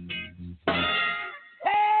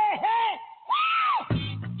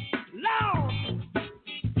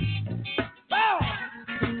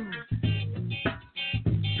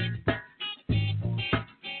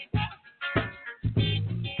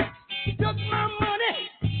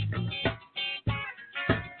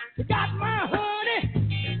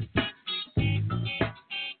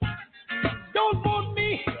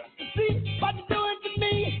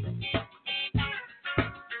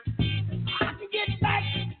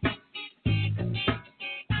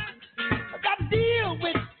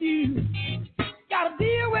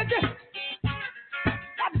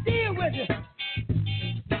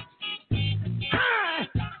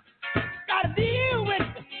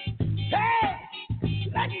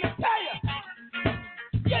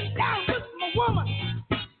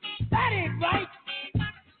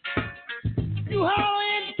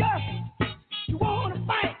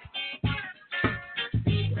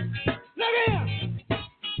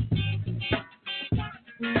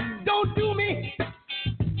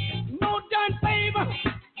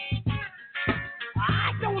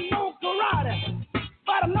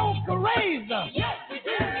 Oscar razor. Yes, we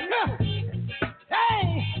do. Hey,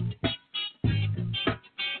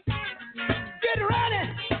 get ready.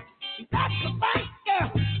 That's the bank.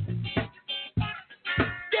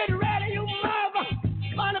 Get ready, you mother.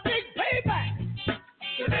 On a big payback.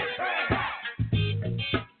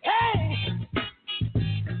 Hey,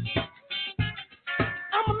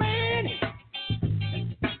 I'm a man.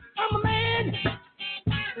 I'm a man.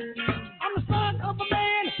 I'm the son of a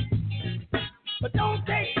man. But don't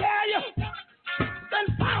take care of you. Then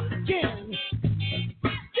stop again.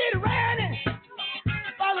 Get ready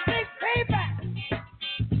for the big payback.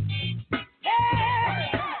 Hey,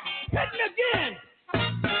 hitting again.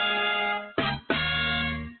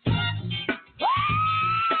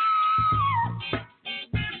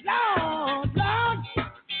 Lord, Lord.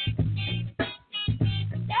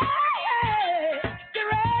 Hey, get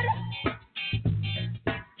ready.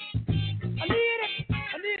 I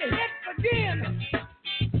need a hit again.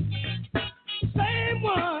 Same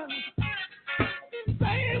one.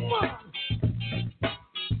 Same one.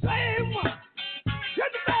 Same one.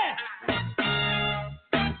 Get the back.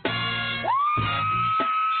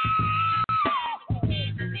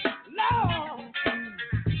 Lord.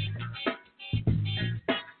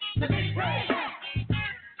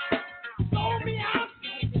 Throw me out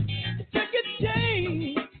to get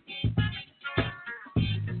changed.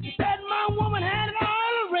 He said my woman had it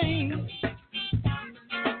all arranged.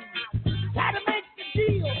 Tried to make the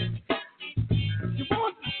deal. You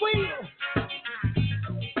want to squeal.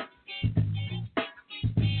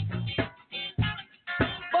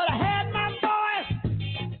 But I had my boys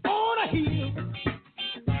on a heel.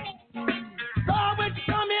 Saw when you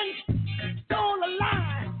come in, stole a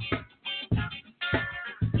line.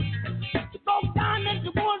 You broke down and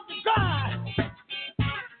you wanted to cry.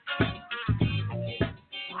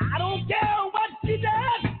 I don't care what she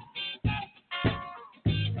does.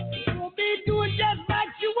 You'll be doing just like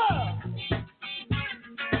she was.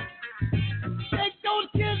 Take those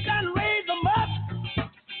kids and raise them up.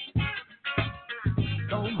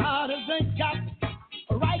 Know how to drink, got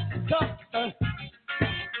a right to talk.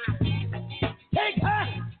 Take her,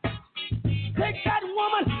 take that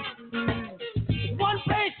woman, one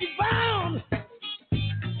place she found.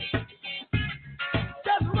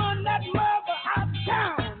 Just run that mother out of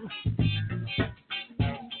town.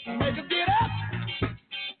 Make her get up,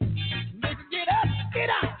 make her get up, get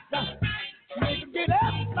out. Make her get up,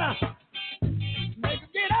 make her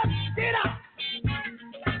get up, get out.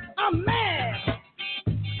 I'm mad.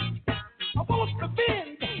 I want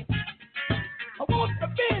revenge. I want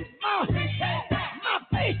revenge. My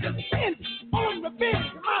patience spins on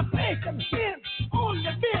revenge. My patience spins on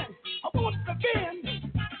revenge. I want revenge.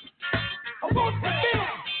 I want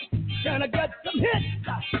revenge. Can I get some hits?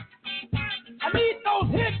 I need those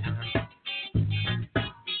hits.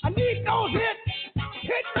 I need those hits.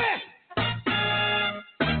 Hit me.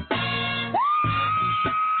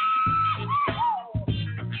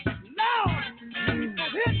 Now, need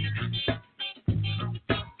those hits.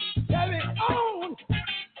 Carry on.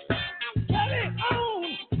 Carry on.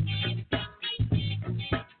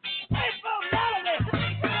 Wait for melody.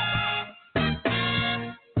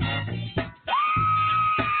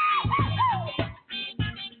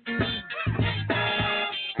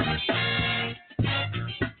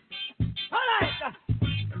 All right.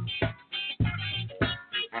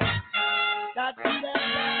 Da da da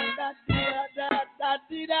da da da da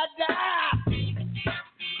da da.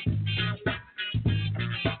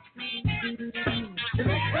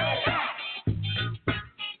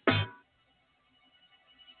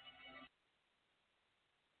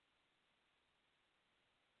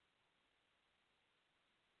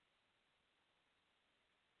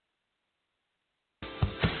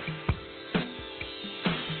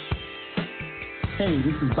 Hey,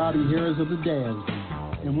 this is Bobby Harris of the Daz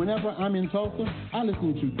Band. And whenever I'm in Tulsa, I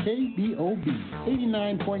listen to KBOB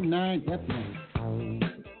 89.9 FM.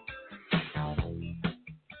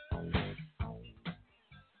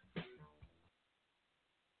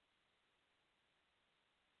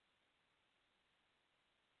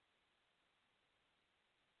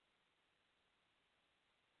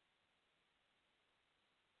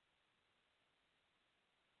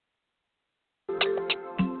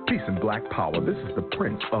 Peace and Black Power. This is the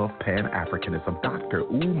Prince of Pan-Africanism, Dr.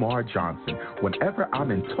 Umar Johnson. Whenever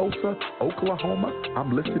I'm in Tulsa, Oklahoma,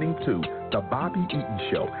 I'm listening to The Bobby Eaton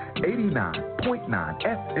Show, 89.9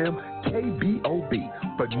 FM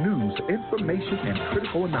KBOB, for news, information, and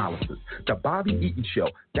critical analysis. The Bobby Eaton Show,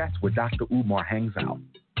 that's where Dr. Umar hangs out.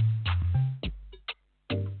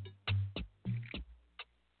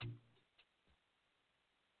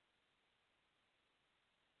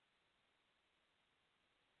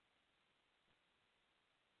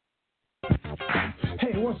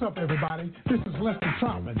 what's up, everybody? This is Lester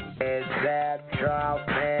Troutman. Is that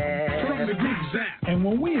Troutman? From the group Zap. And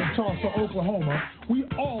when we in Tulsa, Oklahoma, we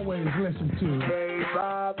always listen to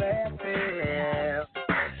K-Bob FM.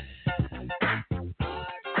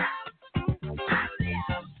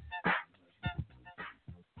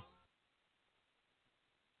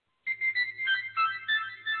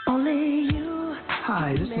 Only you.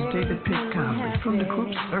 Hi, this is David Pitt Conley from the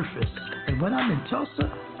group Surface. And when I'm in Tulsa,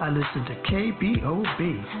 I listen to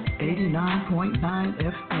KBOB 89.9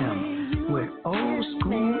 FM, where old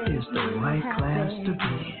school is the right class to be in.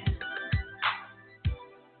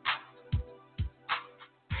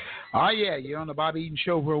 Oh, yeah, you're on the Bobby Eaton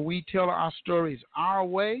Show, where we tell our stories our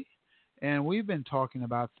way. And we've been talking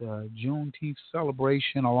about the Juneteenth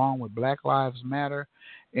celebration along with Black Lives Matter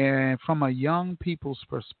and from a young people's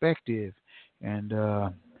perspective. And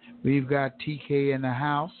we've got TK in the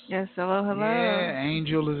house. Yes, hello. Yeah,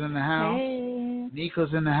 Angel is in the house. Hey.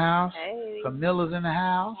 Nika's in the house. Hey. Camilla's in the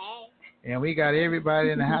house. Hey. And we got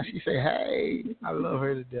everybody in the house. She say, hey. I love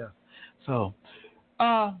her to death. So,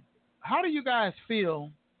 how do you guys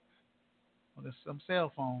feel? Well, there's some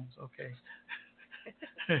cell phones. Okay.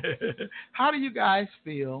 How do you guys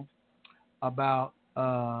feel about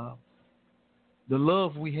the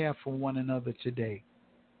love we have for one another today?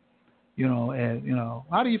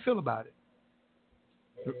 How do you feel about it?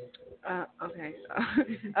 Okay.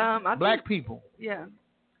 Black people. Yeah.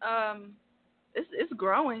 It's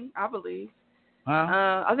growing, I believe.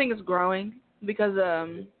 Huh? I think it's growing because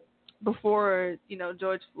before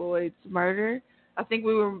George Floyd's murder, I think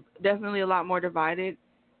we were definitely a lot more divided.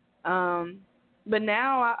 But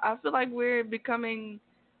now I feel like we're becoming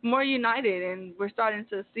more united, and we're starting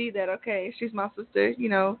to see that, okay, she's my sister,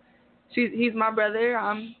 he's my brother,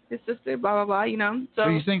 I'm his sister, blah, blah, blah, So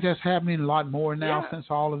you think that's happening a lot more now Yeah. since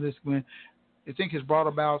all of this went? You think it's brought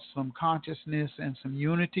about some consciousness and some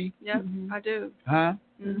unity? Yeah, I do. Huh?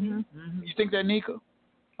 Mm-hmm. Mm-hmm. You think that, Nika?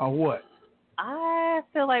 Or what? I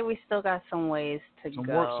feel like we still got some ways to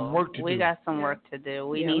go. Some work to do. We got some work to do.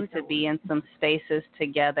 We need to be in some spaces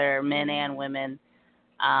together, men and women,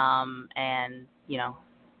 and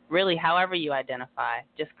really, however you identify,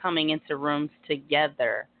 just coming into rooms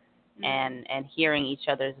together and hearing each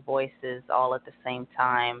other's voices all at the same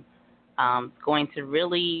time, going to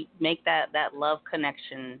really make that love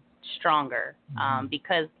connection stronger,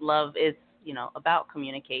 because love is about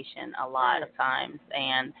communication a lot of times,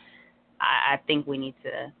 and I think we need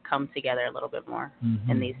to come together a little bit more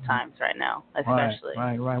in these times right now, especially.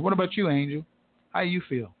 Right. What about you, Angel? How you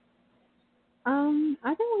feel? I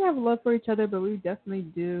think we have love for each other, but we definitely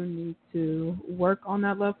do need to work on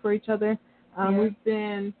that love for each other. We've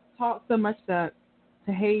been taught so much that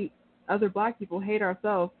to hate other Black people, hate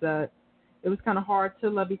ourselves, that it was kind of hard to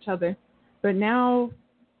love each other. But now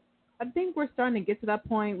I think we're starting to get to that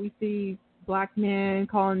point. We see Black men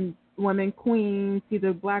calling women queens, see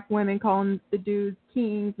the Black women calling the dudes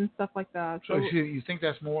kings and stuff like that. So you think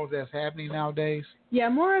that's more of that's happening nowadays? Yeah,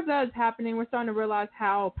 more of that is happening. We're starting to realize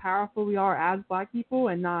how powerful we are as Black people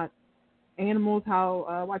and not animals,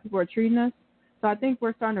 how white people are treating us. So I think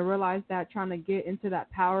we're starting to realize that, trying to get into that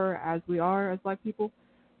power as we are as Black people.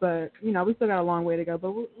 But, we still got a long way to go.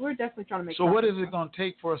 But we're definitely trying to make. So what is it going to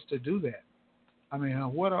take for us to do that? I mean,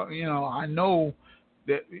 I know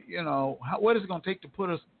that, what is it going to take to put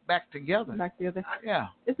us back together? Yeah.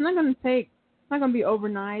 It's not going to be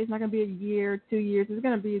overnight. It's not going to be a year, 2 years. It's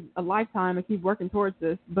going to be a lifetime to keep working towards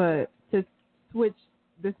this. But to switch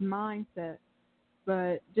this mindset,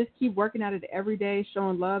 but just keep working at it every day,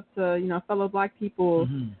 showing love to, fellow Black people,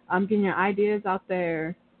 getting your ideas out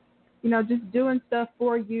there, just doing stuff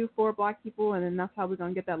for you, for Black people, and then that's how we're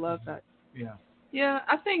going to get that love back. Yeah. Yeah,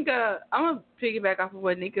 I think I'm going to piggyback off of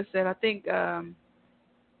what Nika said. I think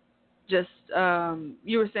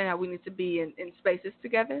you were saying how we need to be in spaces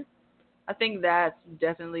together. I think that's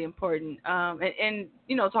definitely important. And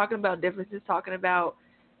talking about differences, talking about,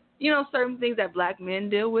 certain things that Black men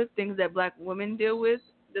deal with, things that Black women deal with,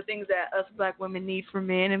 the things that us Black women need from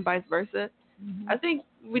men and vice versa. I think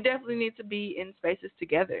we definitely need to be in spaces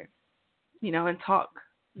together, and talk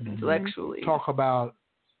intellectually. Talk about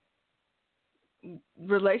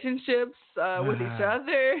relationships with each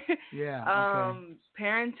other. Yeah.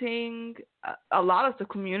 Parenting, a lot of the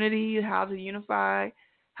community, how to unify,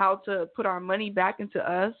 how to put our money back into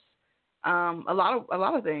us. A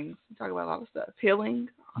lot of things. We talk about a lot of stuff. Healing.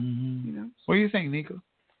 What do you think, Nika?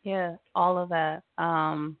 Yeah, all of that.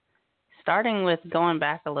 Starting with going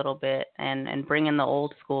back a little bit and bringing the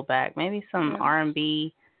old school back. Maybe some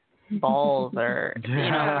R&B balls or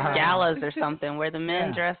galas or something where the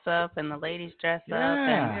men dress up and the ladies dress up,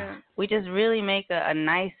 and we just really make a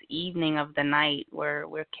nice evening of the night where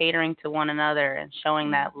we're catering to one another and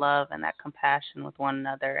showing that love and that compassion with one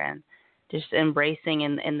another and just embracing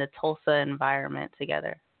in the Tulsa environment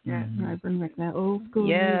together. Yeah, I bring back that old school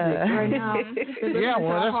music right now.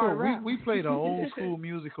 Well, that's what we play the old school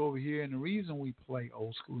music over here, and the reason we play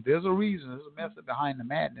old school, there's a reason, there's a method behind the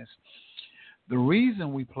madness. The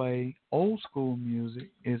reason we play old school music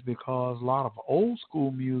is because a lot of old school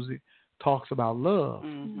music talks about love.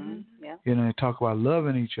 Yeah. They talk about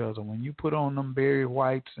loving each other. When you put on them Barry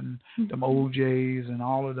Whites and them OJs and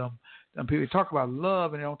all of them people talk about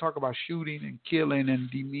love, and they don't talk about shooting and killing and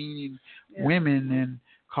demeaning women and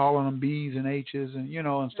calling them B's and H's and,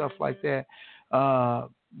 and stuff like that.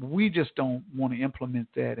 We just don't want to implement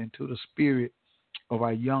that into the spirit of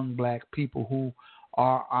our young black people who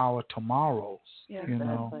are our tomorrows,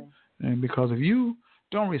 Exactly. And because if you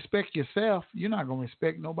don't respect yourself, you're not going to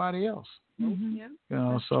respect nobody else.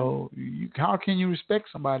 So how can you respect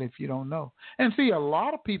somebody if you don't know? And see, a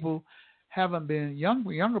lot of people haven't been,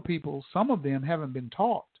 younger people, some of them haven't been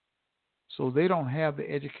taught. So they don't have the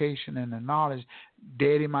education and the knowledge.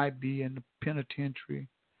 Daddy might be in the penitentiary.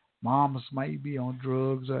 Mamas might be on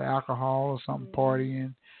drugs or alcohol or something,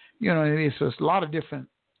 partying. It's just a lot of different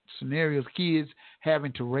scenarios. Kids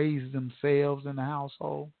having to raise themselves in the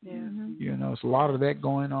household. It's a lot of that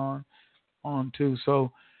going on too.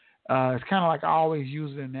 So it's kind of like I always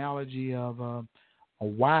use the analogy of a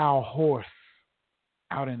wild horse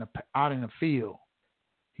out in the field.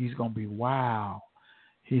 He's gonna be wild.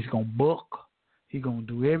 He's going to buck. He's going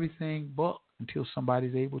to do everything buck until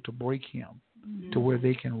somebody's able to break him to where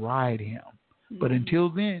they can ride him. But until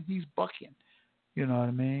then, he's bucking. You know what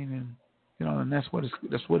I mean? And that's what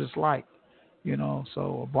it's like.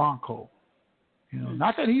 So a bronco.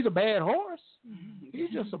 Not that he's a bad horse.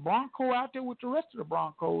 He's just a bronco out there with the rest of the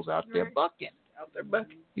broncos out there bucking.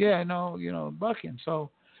 Yeah, bucking.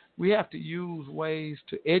 So we have to use ways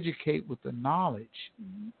to educate with the knowledge.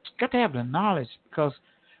 Got to have the knowledge, because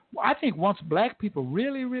I think once black people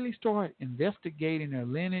really, really start investigating their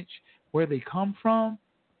lineage, where they come from,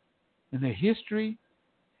 and their history,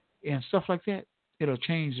 and stuff like that, it'll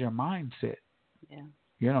change their mindset.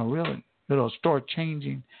 Really. It'll start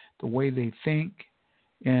changing the way they think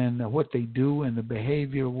and what they do, and the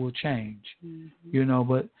behavior will change.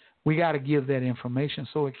 But we got to give that information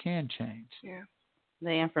so it can change. The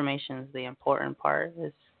information is the important part,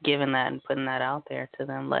 is giving that and putting that out there to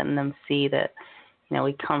them, letting them see that,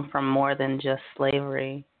 we come from more than just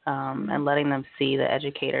slavery, and letting them see the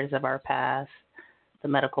educators of our past, the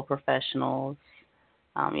medical professionals.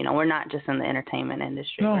 We're not just in the entertainment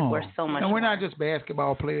industry. No. We're so much And we're more. not just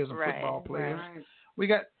basketball players and football players.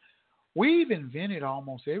 We've invented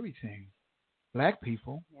almost everything. Black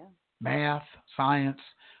people, math, science.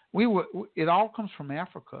 It all comes from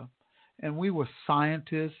Africa. And we were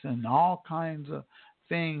scientists and all kinds of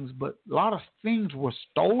things, but a lot of things were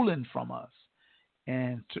stolen from us,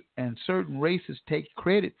 and certain races take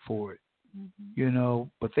credit for it,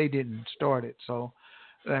 but they didn't start it. So,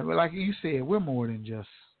 like you said, we're more than just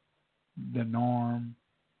the norm,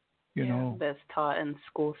 That's taught in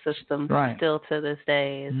school systems still to this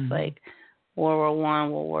day. It's like World War I,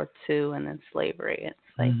 World War II, and then slavery. It's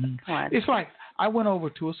like, come on. It's like I went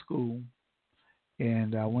over to a school.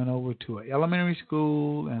 And I went over to an elementary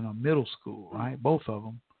school and a middle school, right? Both of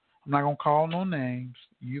them. I'm not going to call no names.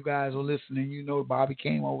 You guys are listening. Bobby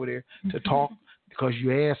came over there to talk because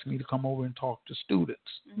you asked me to come over and talk to students.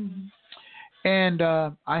 And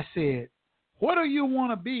I said, what do you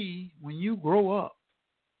want to be when you grow up?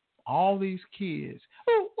 All these kids.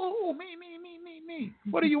 Oh, me.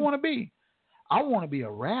 What do you want to be? I want to be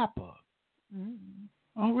a rapper.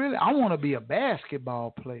 Oh, really? I want to be a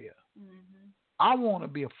basketball player. I want to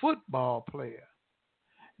be a football player.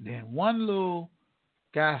 Then one little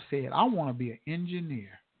guy said, I want to be an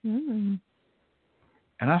engineer. And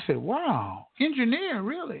I said, wow, engineer,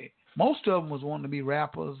 really? Most of them was wanting to be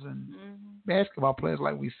rappers and basketball players,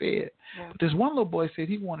 like we said. But this one little boy said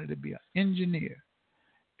he wanted to be an engineer.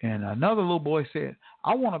 And another little boy said,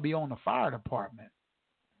 I want to be on the fire department.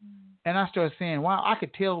 And I started saying, wow, I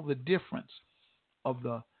could tell the difference of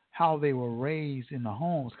how they were raised in the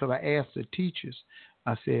homes, because I asked the teachers,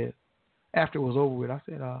 I said, after it was over with, I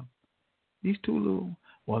said, these two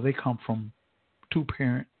they come from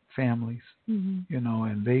two-parent families,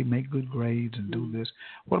 and they make good grades and do this.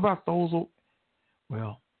 What about those?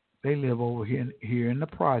 Well, they live over here in the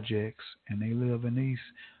projects, and they live in these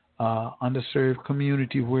underserved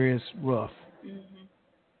communities where it's rough.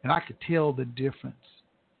 And I could tell the difference,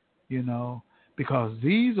 because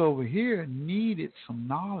these over here needed some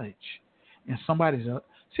knowledge and somebody's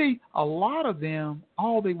see, a lot of them,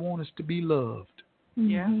 all they want is to be loved.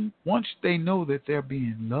 Yeah. Once they know that they're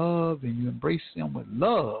being loved and you embrace them with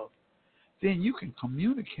love, then you can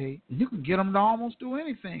communicate and you can get them to almost do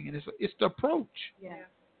anything. And it's the approach. Yeah.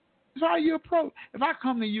 It's how you approach. If I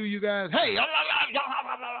come to you, you guys, hey,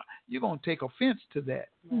 you're going to take offense to that.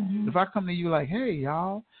 If I come to you like, hey,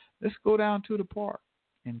 y'all, let's go down to the park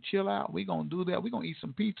and chill out. We're going to do that. We're going to eat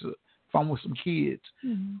some pizza if I'm with some kids.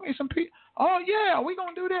 Eat some pizza. Oh, yeah, we're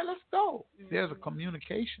going to do that. Let's go. There's a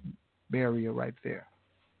communication barrier right there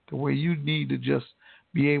to where you need to just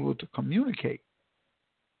be able to communicate.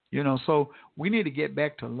 You know, so we need to get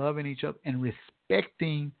back to loving each other and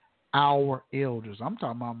respecting our elders. I'm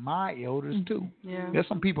talking about my elders too. Yeah. There's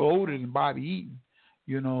some people older than Bobby Eaton,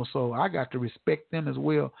 you know, so I got to respect them as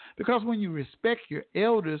well. Because when you respect your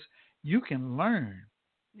elders, you can learn.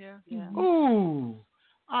 Yeah. Ooh,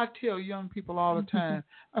 I tell young people all the time,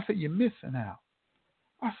 I say, you're missing out.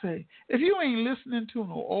 I say, if you ain't listening to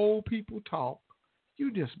no old people talk,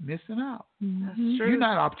 you just missing out. That's true. You're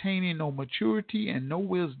not obtaining no maturity and no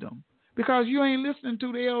wisdom because you ain't listening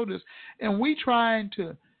to the elders. And we trying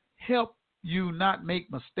to help you not make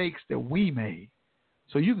mistakes that we made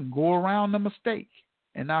so you can go around the mistake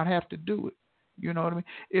and not have to do it. You know what I mean?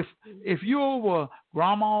 If you're over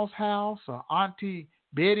grandma's house or Auntie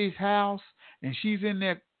Betty's house and she's in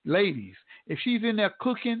there, ladies, if she's in there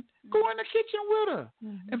cooking, go in the kitchen with her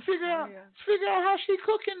and figure out how she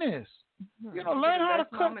cooking this. You know, learn how to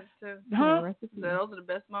cook. Those are the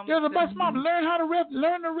best moments. They're the best moments. Learn how to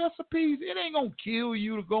learn the recipes. It ain't gonna kill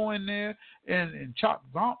you to go in there and chop.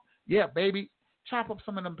 Yeah, baby, chop up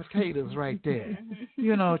some of them potatoes right there.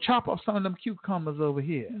 You know, chop up some of them cucumbers over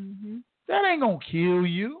here. That ain't gonna kill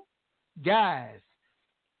you, guys.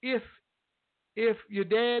 If your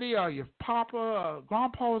daddy or your papa or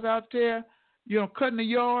grandpa was out there, you know, cutting the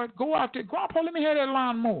yard, go out there. Grandpa, let me have that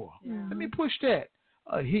lawnmower. Let me push that.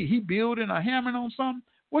 He building or hammering on something.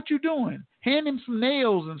 What you doing? Hand him some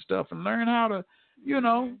nails and stuff and learn how to, you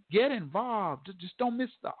know, get involved. Just don't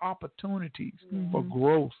miss the opportunities for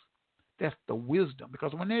growth. That's the wisdom.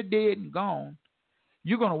 Because when they're dead and gone,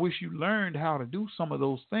 you're going to wish you learned how to do some of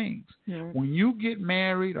those things. When you get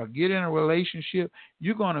married or get in a relationship,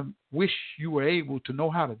 you're going to wish you were able to know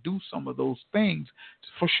how to do some of those things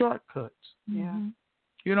for shortcuts.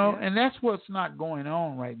 You know, and that's what's not going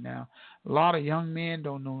on right now. A lot of young men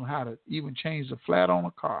don't know how to even change the flat on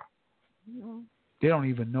a car. They don't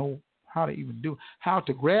even know how to even do how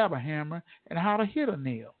to grab a hammer and how to hit a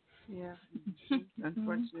nail.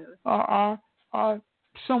 Unfortunately.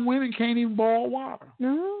 Some women can't even boil water.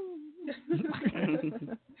 I'm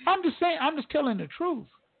just saying. I'm just telling the truth.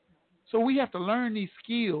 So we have to learn these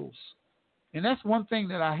skills, and that's one thing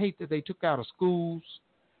that I hate that they took out of schools.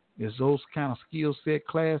 Is those kind of skill set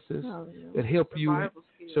classes that help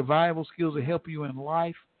survival skills that help you in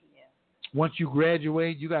life. Once you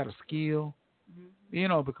graduate, you got a skill, you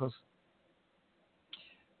know, because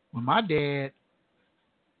when my dad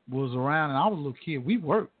was around and I was a little kid, we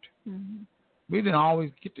worked. We didn't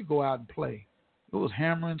always get to go out and play. It was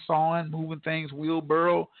hammering, sawing, moving things,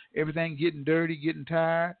 wheelbarrow, everything getting dirty, getting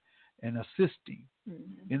tired, and assisting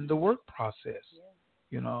in the work process.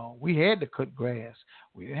 You know, we had to cut grass.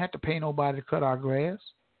 We didn't have to pay nobody to cut our grass.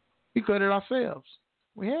 We cut it ourselves.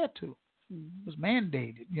 We had to. It was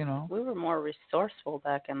mandated, you know. We were more resourceful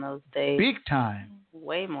back in those days. Big time.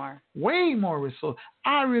 Way more. Way more resourceful.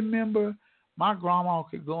 I remember my grandma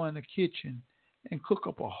could go in the kitchen and cook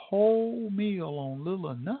up a whole meal on little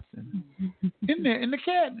or nothing in there in the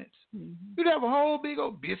cabinets. You'd have a whole big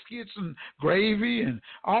old biscuits and gravy and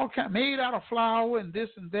all kind made out of flour and this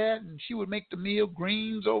and that, and she would make the meal,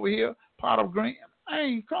 greens over here, pot of green.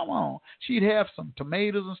 Hey, come on. She'd have some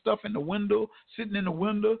tomatoes and stuff in the window, sitting in the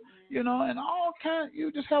window, you know, and all kind.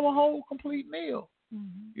 You just have a whole complete meal,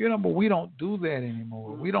 you know. But we don't do that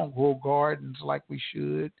anymore. We don't grow gardens like we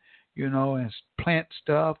should, you know, and plant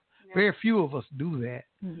stuff. Very few of us do that.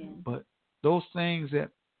 But those things that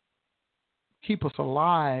keep us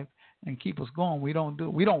alive and keep us going, we don't do.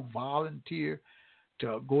 We don't volunteer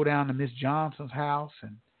to go down to Miss Johnson's house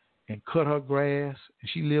and cut her grass. And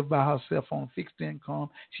she lived by herself on fixed income.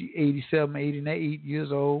 She's 87, 88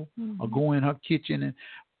 years old. Or go in her kitchen and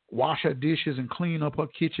wash her dishes and clean up her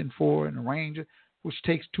kitchen for her and arrange it, which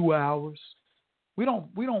takes 2 hours. We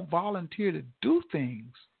don't volunteer to do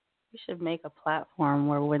things. We should make a platform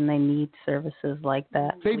where when they need services like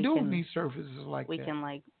that, they need services like that. We can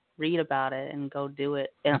like read about it and go do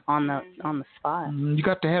it on the spot. You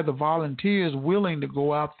got to have the volunteers willing to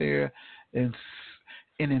go out there and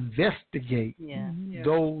and investigate Yeah.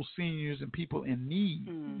 those seniors and people in need.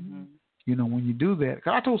 Mm-hmm. You know, when you do that.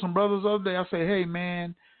 'Cause I told some brothers the other day, I say, hey,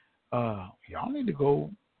 man, y'all need to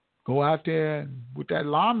go out there and with that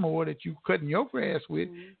lawnmower that you cutting your grass with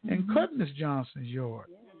and cut Miss Johnson's yard.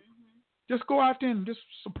 Yeah. Just go out there and just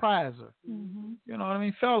surprise her. You know what I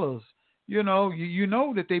mean? Fellas, you know, you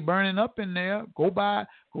know that they burning up in there. Go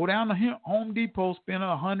down to Home Depot, spend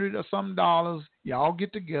 $100 or something dollars. Y'all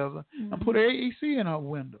get together and put an AC in her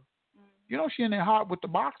window. You know she in there hot with the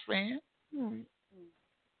box fan.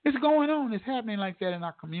 It's going on. It's happening like that in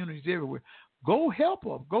our communities everywhere. Go help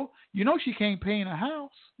her. Go. You know she can't paint a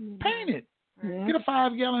house. Paint it. Get a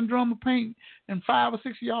 5-gallon drum of paint, and 5 or 6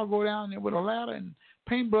 of y'all go down there with a ladder and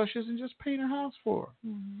paint brushes and just paint her house for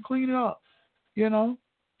her. Clean it up. You know,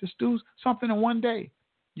 just do something in one day.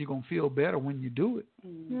 You're gonna feel better when you do it,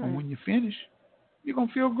 and when you finish, you're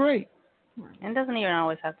gonna feel great. And it doesn't even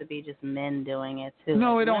always have to be just men doing it too.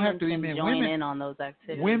 No, like it don't have to be men. Join in on those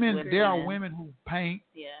activities. There are women who paint.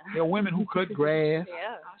 Yeah. There are women who cut grass.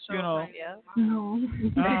 Yeah. You know.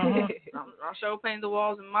 I'll show paint the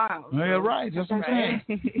walls in my house. Yeah, right. That's what I'm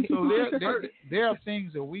saying. So there are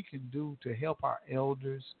things that we can do to help our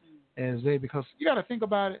elders because you got to think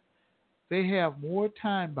about it. They have more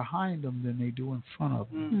time behind them than they do in front of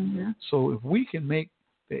them. So if we can make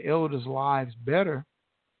the elders' lives better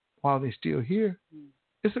while they're still here,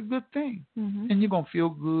 it's a good thing. And you're going to feel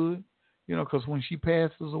good, you know, because when she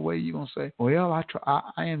passes away, you're going to say, well,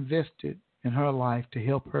 I invested in her life to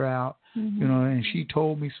help her out, you know, and she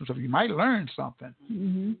told me some stuff. You might learn something,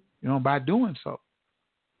 you know, by doing so.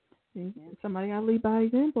 Somebody got to lead by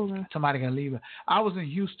example. Then. Somebody got to lead. I was in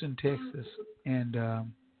Houston, Texas, and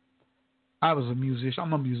I was a musician.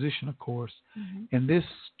 I'm a musician, of course, and this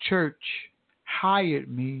church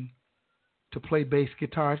hired me to play bass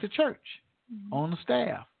guitar at the church on the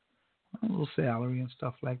staff. A little salary and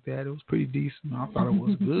stuff like that. It was pretty decent. I thought it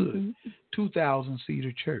was good.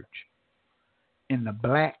 2,000-seater church in the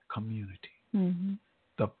black community.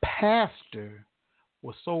 The pastor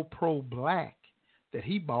was so pro-black that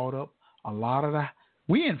he bought up a lot of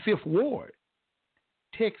we in 5th Ward,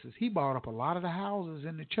 Texas. He bought up a lot of the houses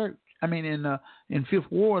in the church. I mean, in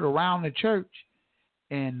 5th Ward around the church.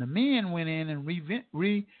 And the men went in and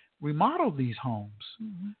remodeled these homes.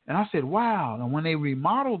 And I said, wow. And when they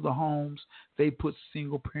remodeled the homes, they put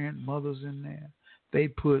single-parent mothers in there. They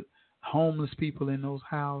put homeless people in those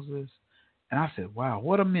houses. And I said, wow,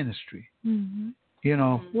 what a ministry. You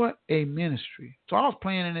know, what a ministry. So I was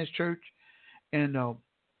playing in this church, and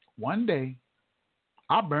one day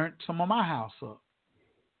I burnt some of my house up.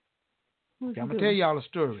 I'm going to tell y'all a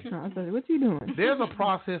story. What you doing? There's a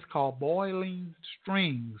process called boiling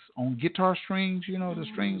strings on guitar strings, you know, the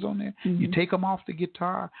strings on there. You take them off the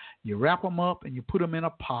guitar, you wrap them up, and you put them in a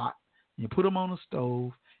pot. And you put them on the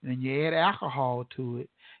stove, and then you add alcohol to it,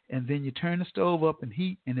 and then you turn the stove up and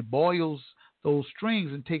heat, and it boils those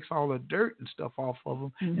strings and takes all the dirt and stuff off of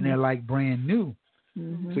them, and they're like brand new.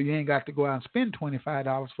 So you ain't got to go out and spend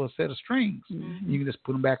 $25 for a set of strings. You can just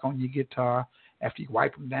put them back on your guitar after you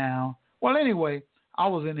wipe them down. Well, anyway, I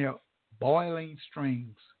was in there boiling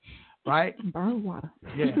strings, right? Burn water.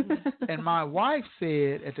 Yeah. And my wife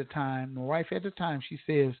said at the time, she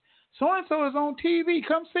says, so-and-so is on TV.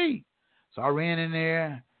 Come see. So I ran in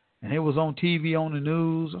there, and it was on TV on the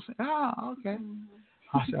news. I said, okay.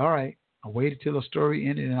 I said, all right. I waited till the story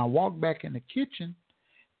ended, and I walked back in the kitchen,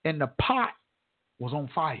 and the pot was on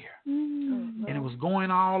fire. And it was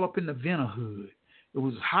going all up in the vent hood. It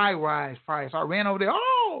was high-rise fire. So I ran over there,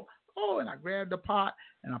 and I grabbed the pot,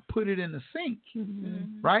 and I put it in the sink,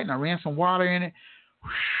 right? And I ran some water in it.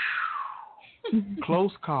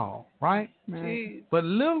 Close call, right? But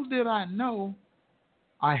little did I know,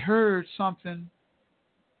 I heard something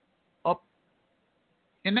up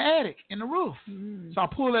in the attic, in the roof. So I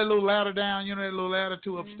pulled that little ladder down, you know, that little ladder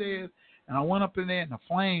to upstairs, and I went up in there, and the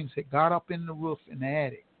flames had got up in the roof in the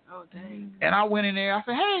attic. Oh, dang. And I went in there. I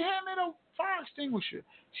said, hey, hand me the fire extinguisher.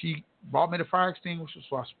 She brought me the fire extinguisher,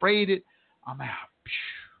 so I sprayed it. I'm out.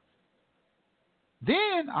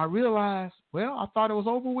 Then I realized, well, I thought it was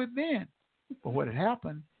over with then. But what had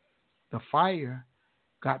happened, the fire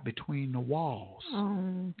got between the walls.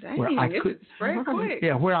 Where I could spread quick.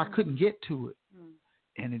 Yeah, where I couldn't get to it.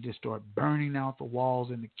 And it just started burning out the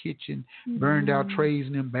walls in the kitchen, burned out trays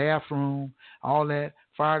in the bathroom, all that.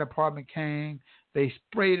 Fire department came. They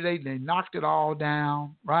sprayed it. They knocked it all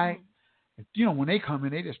down, right? And, you know, when they come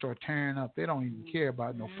in, they just start tearing up. They don't even care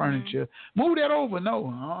about no furniture. Move that over.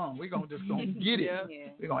 No, we're going to just gonna get it.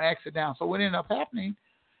 We're going to axe it down. So what ended up happening,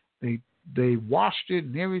 they washed it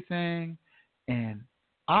and everything, and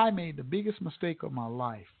I made the biggest mistake of my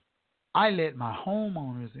life. I let my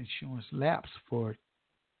homeowner's insurance lapse for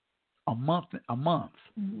a month.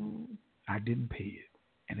 Mm-hmm. I didn't pay it,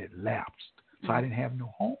 and it lapsed. So I didn't have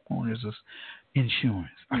no homeowner's insurance.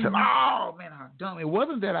 I said, oh, man, how dumb. It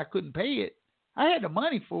wasn't that I couldn't pay it. I had the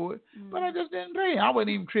money for it, but I just didn't pay it. I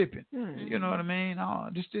wasn't even tripping. You know what I mean? I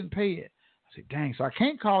just didn't pay it. I said, dang, so I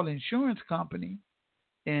can't call the insurance company,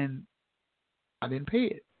 and I didn't pay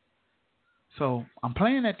it. So I'm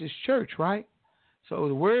playing at this church, right? So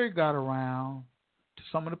the word got around to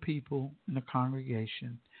some of the people in the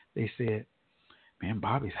congregation. They said, man,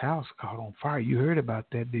 Bobby's house caught on fire. You heard about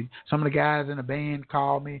that, did you? Some of the guys in the band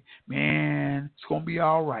called me. Man, it's going to be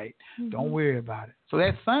all right. Don't worry about it. So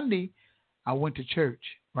that Sunday, I went to church,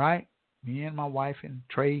 right? Me and my wife and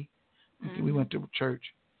Trey, we went to church.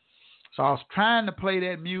 So I was trying to play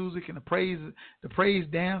that music, and the praise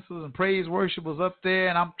dancers and praise worship was up there,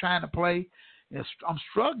 and I'm trying to play. I'm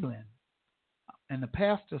struggling. And the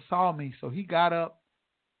pastor saw me, so he got up.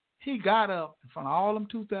 He got up in front of all them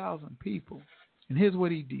 2,000 people. And here's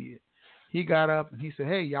what he did. He got up and he said,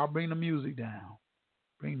 hey, y'all bring the music down.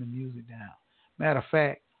 Bring the music down. Matter of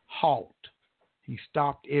fact, halt. He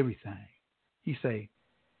stopped everything. He said,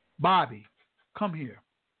 Bobby, come here.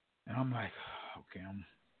 And I'm like, okay, I'm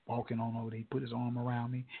walking on over there. He put his arm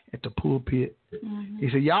around me at the pulpit. He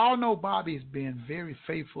said, y'all know Bobby's been very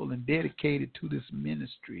faithful and dedicated to this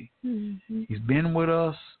ministry. He's been with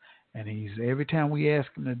us, and every time we ask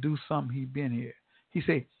him to do something, he's been here. He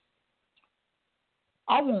said,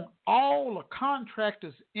 I want all the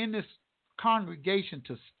contractors in this congregation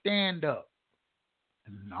to stand up.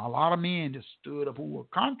 And a lot of men just stood up who were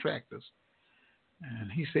contractors.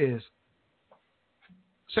 And he says,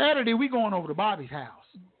 Saturday, we going over to Bobby's house.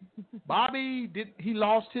 Bobby, he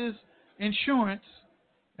lost his insurance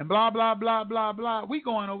and blah, blah, blah, blah, blah. We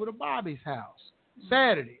going over to Bobby's house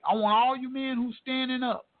Saturday. I want all you men who's standing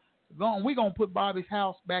up. We're going to put Bobby's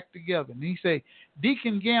house back together. And he say,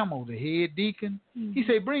 Deacon Gamble, the head deacon, he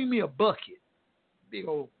said, bring me a bucket.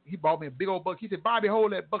 He brought me a big old bucket. He said, Bobby,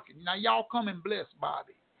 hold that bucket. Now y'all come and bless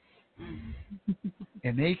Bobby.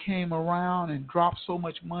 And they came around and dropped so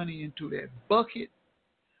much money into that bucket.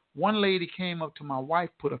 One lady came up to my wife,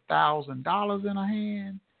 put $1,000 in her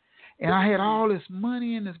hand. And I had all this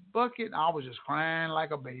money in this bucket. And I was just crying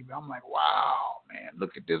like a baby. I'm like, wow, man,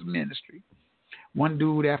 look at this ministry. One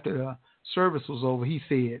dude, after the service was over, he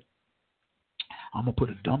said, I'm going to put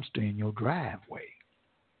a dumpster in your driveway.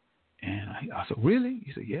 And I said, really?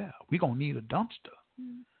 He said, yeah, we're going to need a dumpster.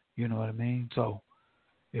 You know what I mean? So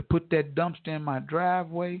they put that dumpster in my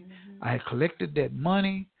driveway. I had collected that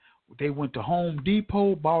money. They went to Home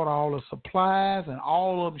Depot, bought all the supplies, and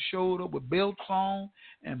all of them showed up with belts on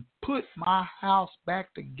and put my house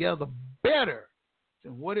back together better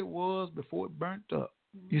than what it was before it burnt up.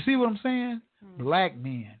 You see what I'm saying? Black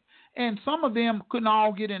men. And some of them couldn't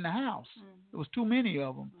all get in the house. There was too many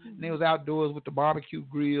of them. And they was outdoors with the barbecue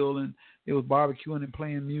grill, and they was barbecuing and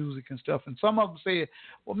playing music and stuff. And some of them said,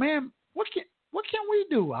 well, man, what can we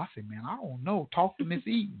do? I said, man, I don't know. Talk to Miss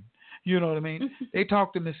Eaton. You know what I mean? They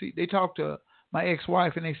talked to my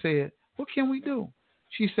ex-wife, and they said, what can we do?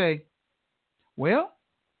 She said, well,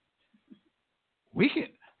 we can,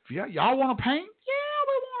 if y'all want to paint? Yeah,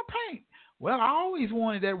 we want to paint. Well, I always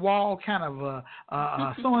wanted that wall kind of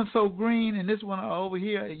so-and-so green, and this one over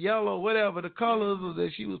here yellow, whatever the colors that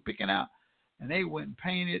she was picking out. And they went and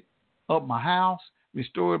painted up my house,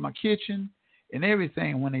 restored my kitchen, and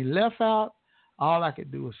everything. When they left out, all I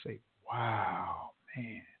could do was say, wow,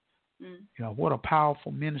 man. You know, what a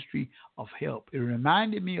powerful ministry of help. It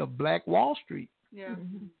reminded me of Black Wall Street. Yeah.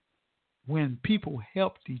 When people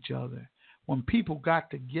helped each other, when people got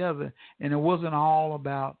together, and it wasn't all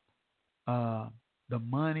about the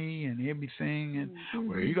money and everything, and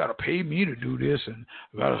well, you got to pay me to do this, and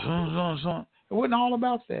you got to something. It wasn't all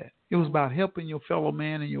about that. It was about helping your fellow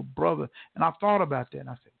man and your brother. And I thought about that, and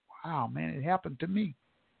I said, wow, man, it happened to me.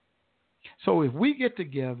 So if we get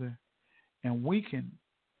together and we can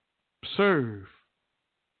serve,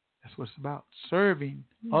 that's what it's about, serving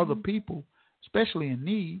other people, especially in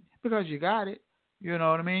need, because you got it. You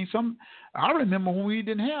know what I mean? I remember when we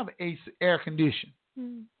didn't have air conditioning.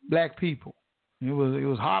 Black people. It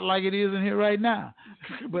was hot like it is in here right now.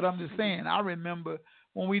 But I'm just saying, I remember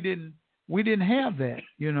when we didn't have that,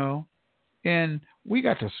 you know, and we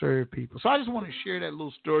got to serve people. So I just want to share that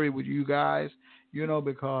little story with you guys, you know,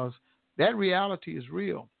 because that reality is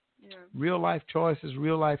real. Yeah. Real life choices,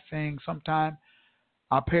 real life things. Sometimes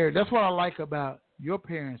our parents, that's what I like about your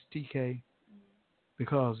parents, TK,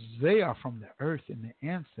 because they are from the earth and the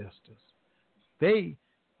ancestors. They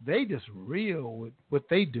just real with what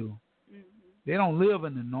they do. They don't live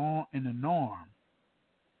in the norm.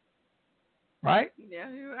 right? Yeah,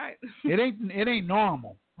 you're right. It ain't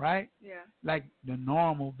normal, right? Yeah. Like the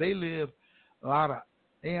normal, they live a lot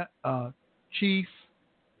of Chief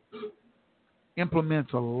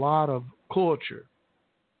implements a lot of culture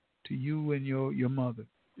to you and your mother.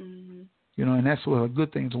 Mm-hmm. You know, and that's one of the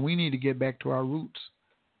good things. And we need to get back to our roots.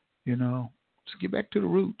 You know, just get back to the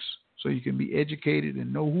roots so you can be educated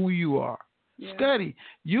and know who you are. Yeah. Study.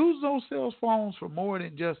 Use those cell phones for more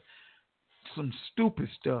than just some stupid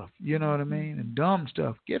stuff. You know what I mean? And dumb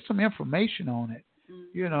stuff. Get some information on it.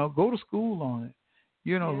 Mm-hmm. You know, go to school on it.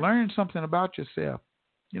 You know, learn something about yourself.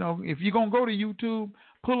 You know, if you're going to go to YouTube,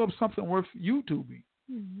 pull up something worth YouTubing.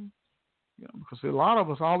 Mm-hmm. You know, because a lot of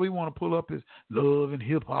us, all we want to pull up is love and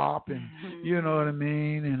hip hop and, you know what I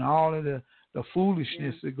mean, and all of the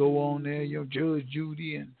foolishness that go on there, you know, Judge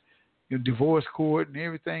Judy and your divorce court and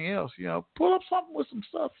everything else. You know, pull up something with some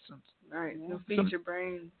substance. Right. Feed your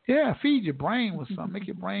brain. Yeah, feed your brain with something. Make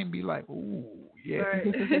your brain be like, ooh, yeah,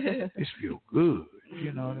 this feel good.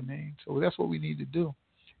 You know what I mean? So that's what we need to do.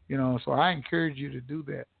 You know, so I encourage you to do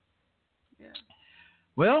that. Yeah.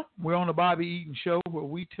 Well, we're on the Bobby Eaton Show where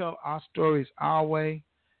we tell our stories our way.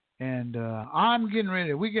 And we're getting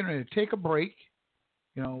ready to take a break.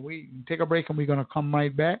 You know, we take a break and we're going to come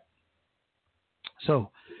right back.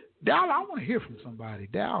 So, dial, I want to hear from somebody.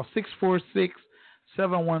 Dial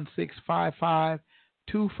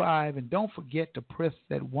 646-716-5525. And don't forget to press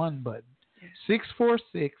that 1 button.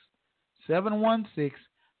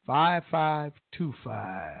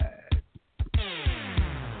 646-716-5525.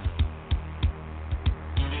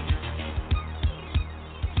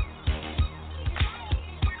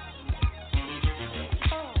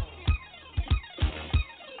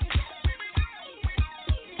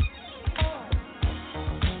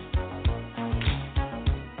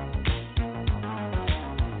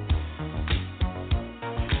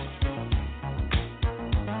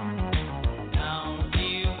 Don't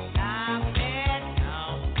you stop it,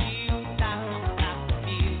 don't you stop, stop the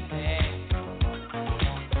music.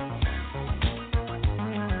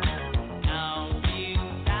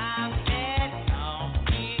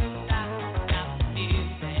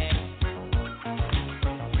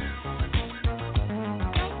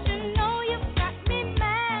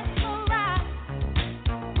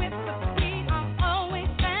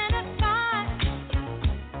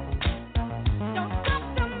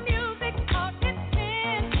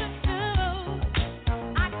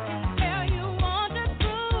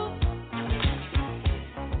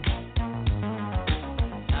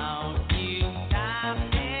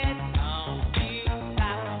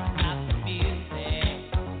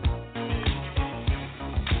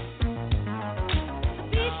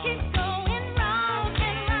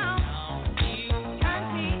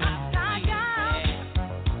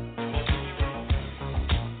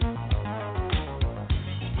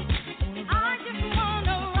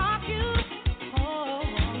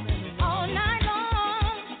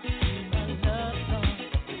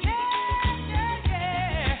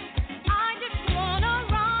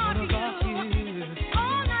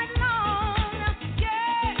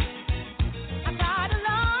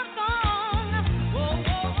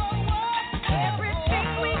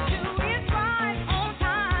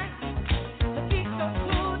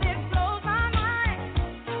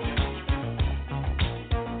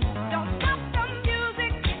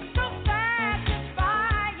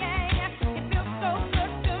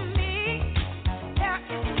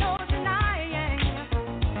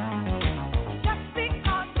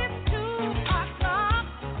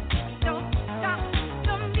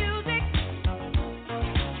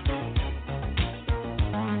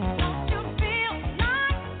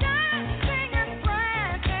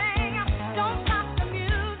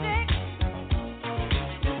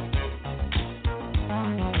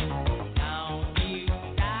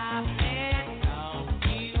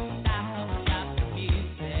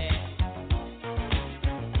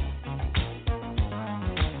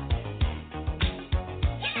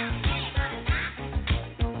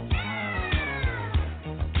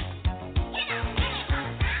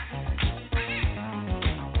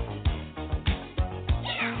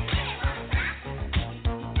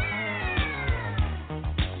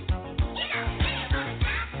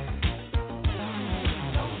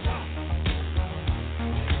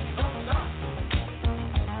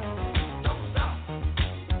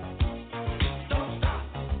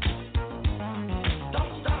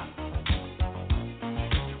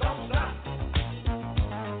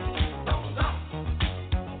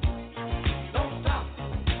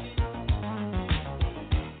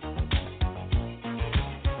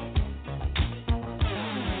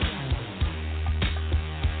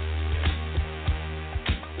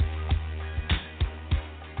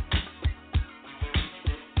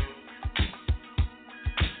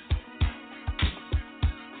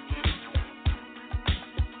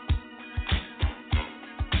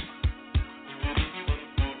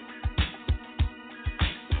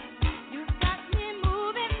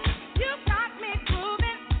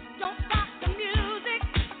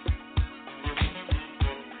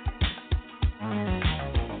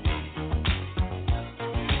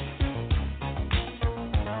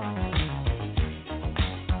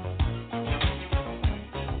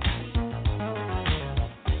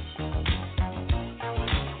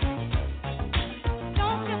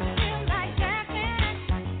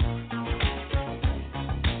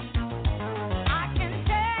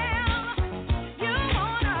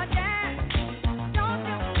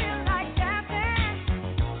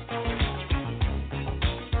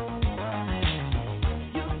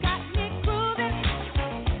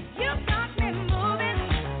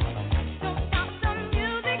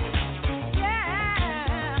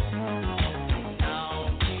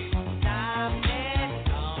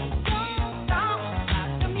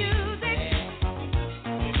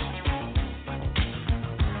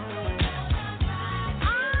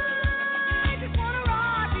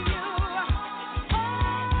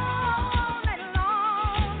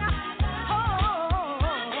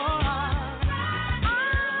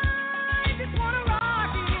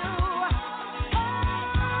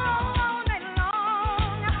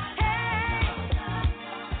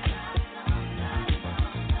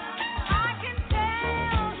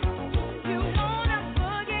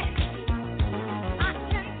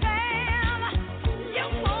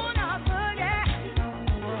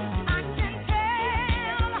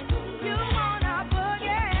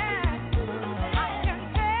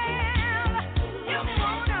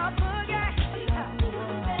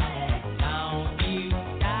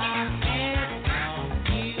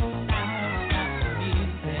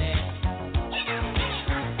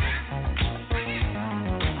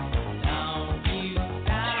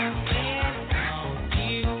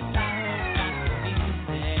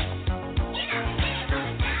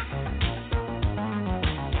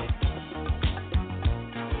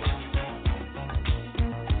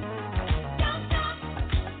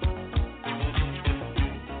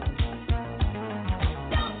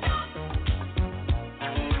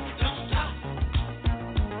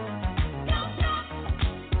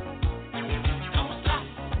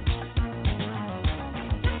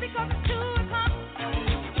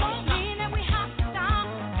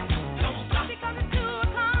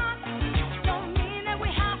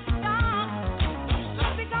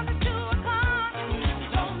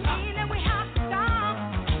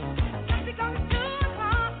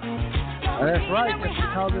 That's right. Just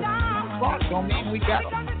because it's 1 o'clock don't mean we got to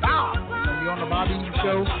stop. You're on the Bobby Eaton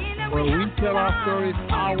Show, where we tell our stories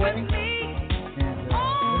our way. And let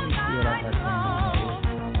me see what I got going on.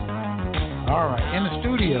 All right, in the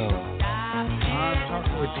studio, I'm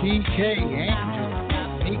talking with TK, Angela,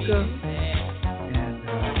 Nika, and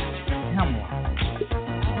Hemlock.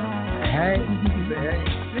 Hey.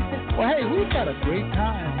 Well, hey, we've had a great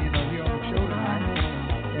time, here on the show tonight.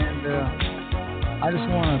 And I just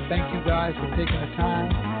want to thank you guys for taking the time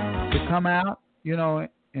to come out,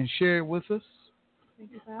 and share it with us.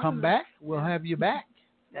 Come back. We'll have you back.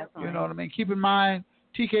 Definitely. You know what I mean? Keep in mind,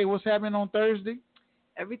 TK, what's happening on Thursday?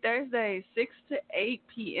 Every Thursday, 6 to 8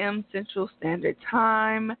 p.m. Central Standard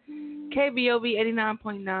Time. KBOB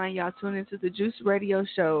 89.9. Y'all tune into the Juice Radio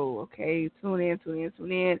Show. Okay, tune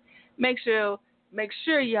in. Make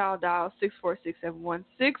sure y'all dial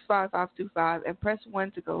 646-716-5525 and press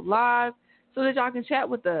 1 to go live so that y'all can chat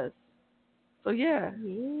with us. So, yeah.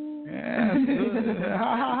 Yeah, that's good.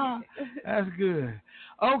 That's good.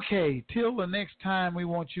 Okay, till the next time, we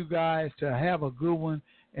want you guys to have a good one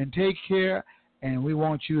and take care, and we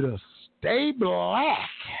want you to stay black.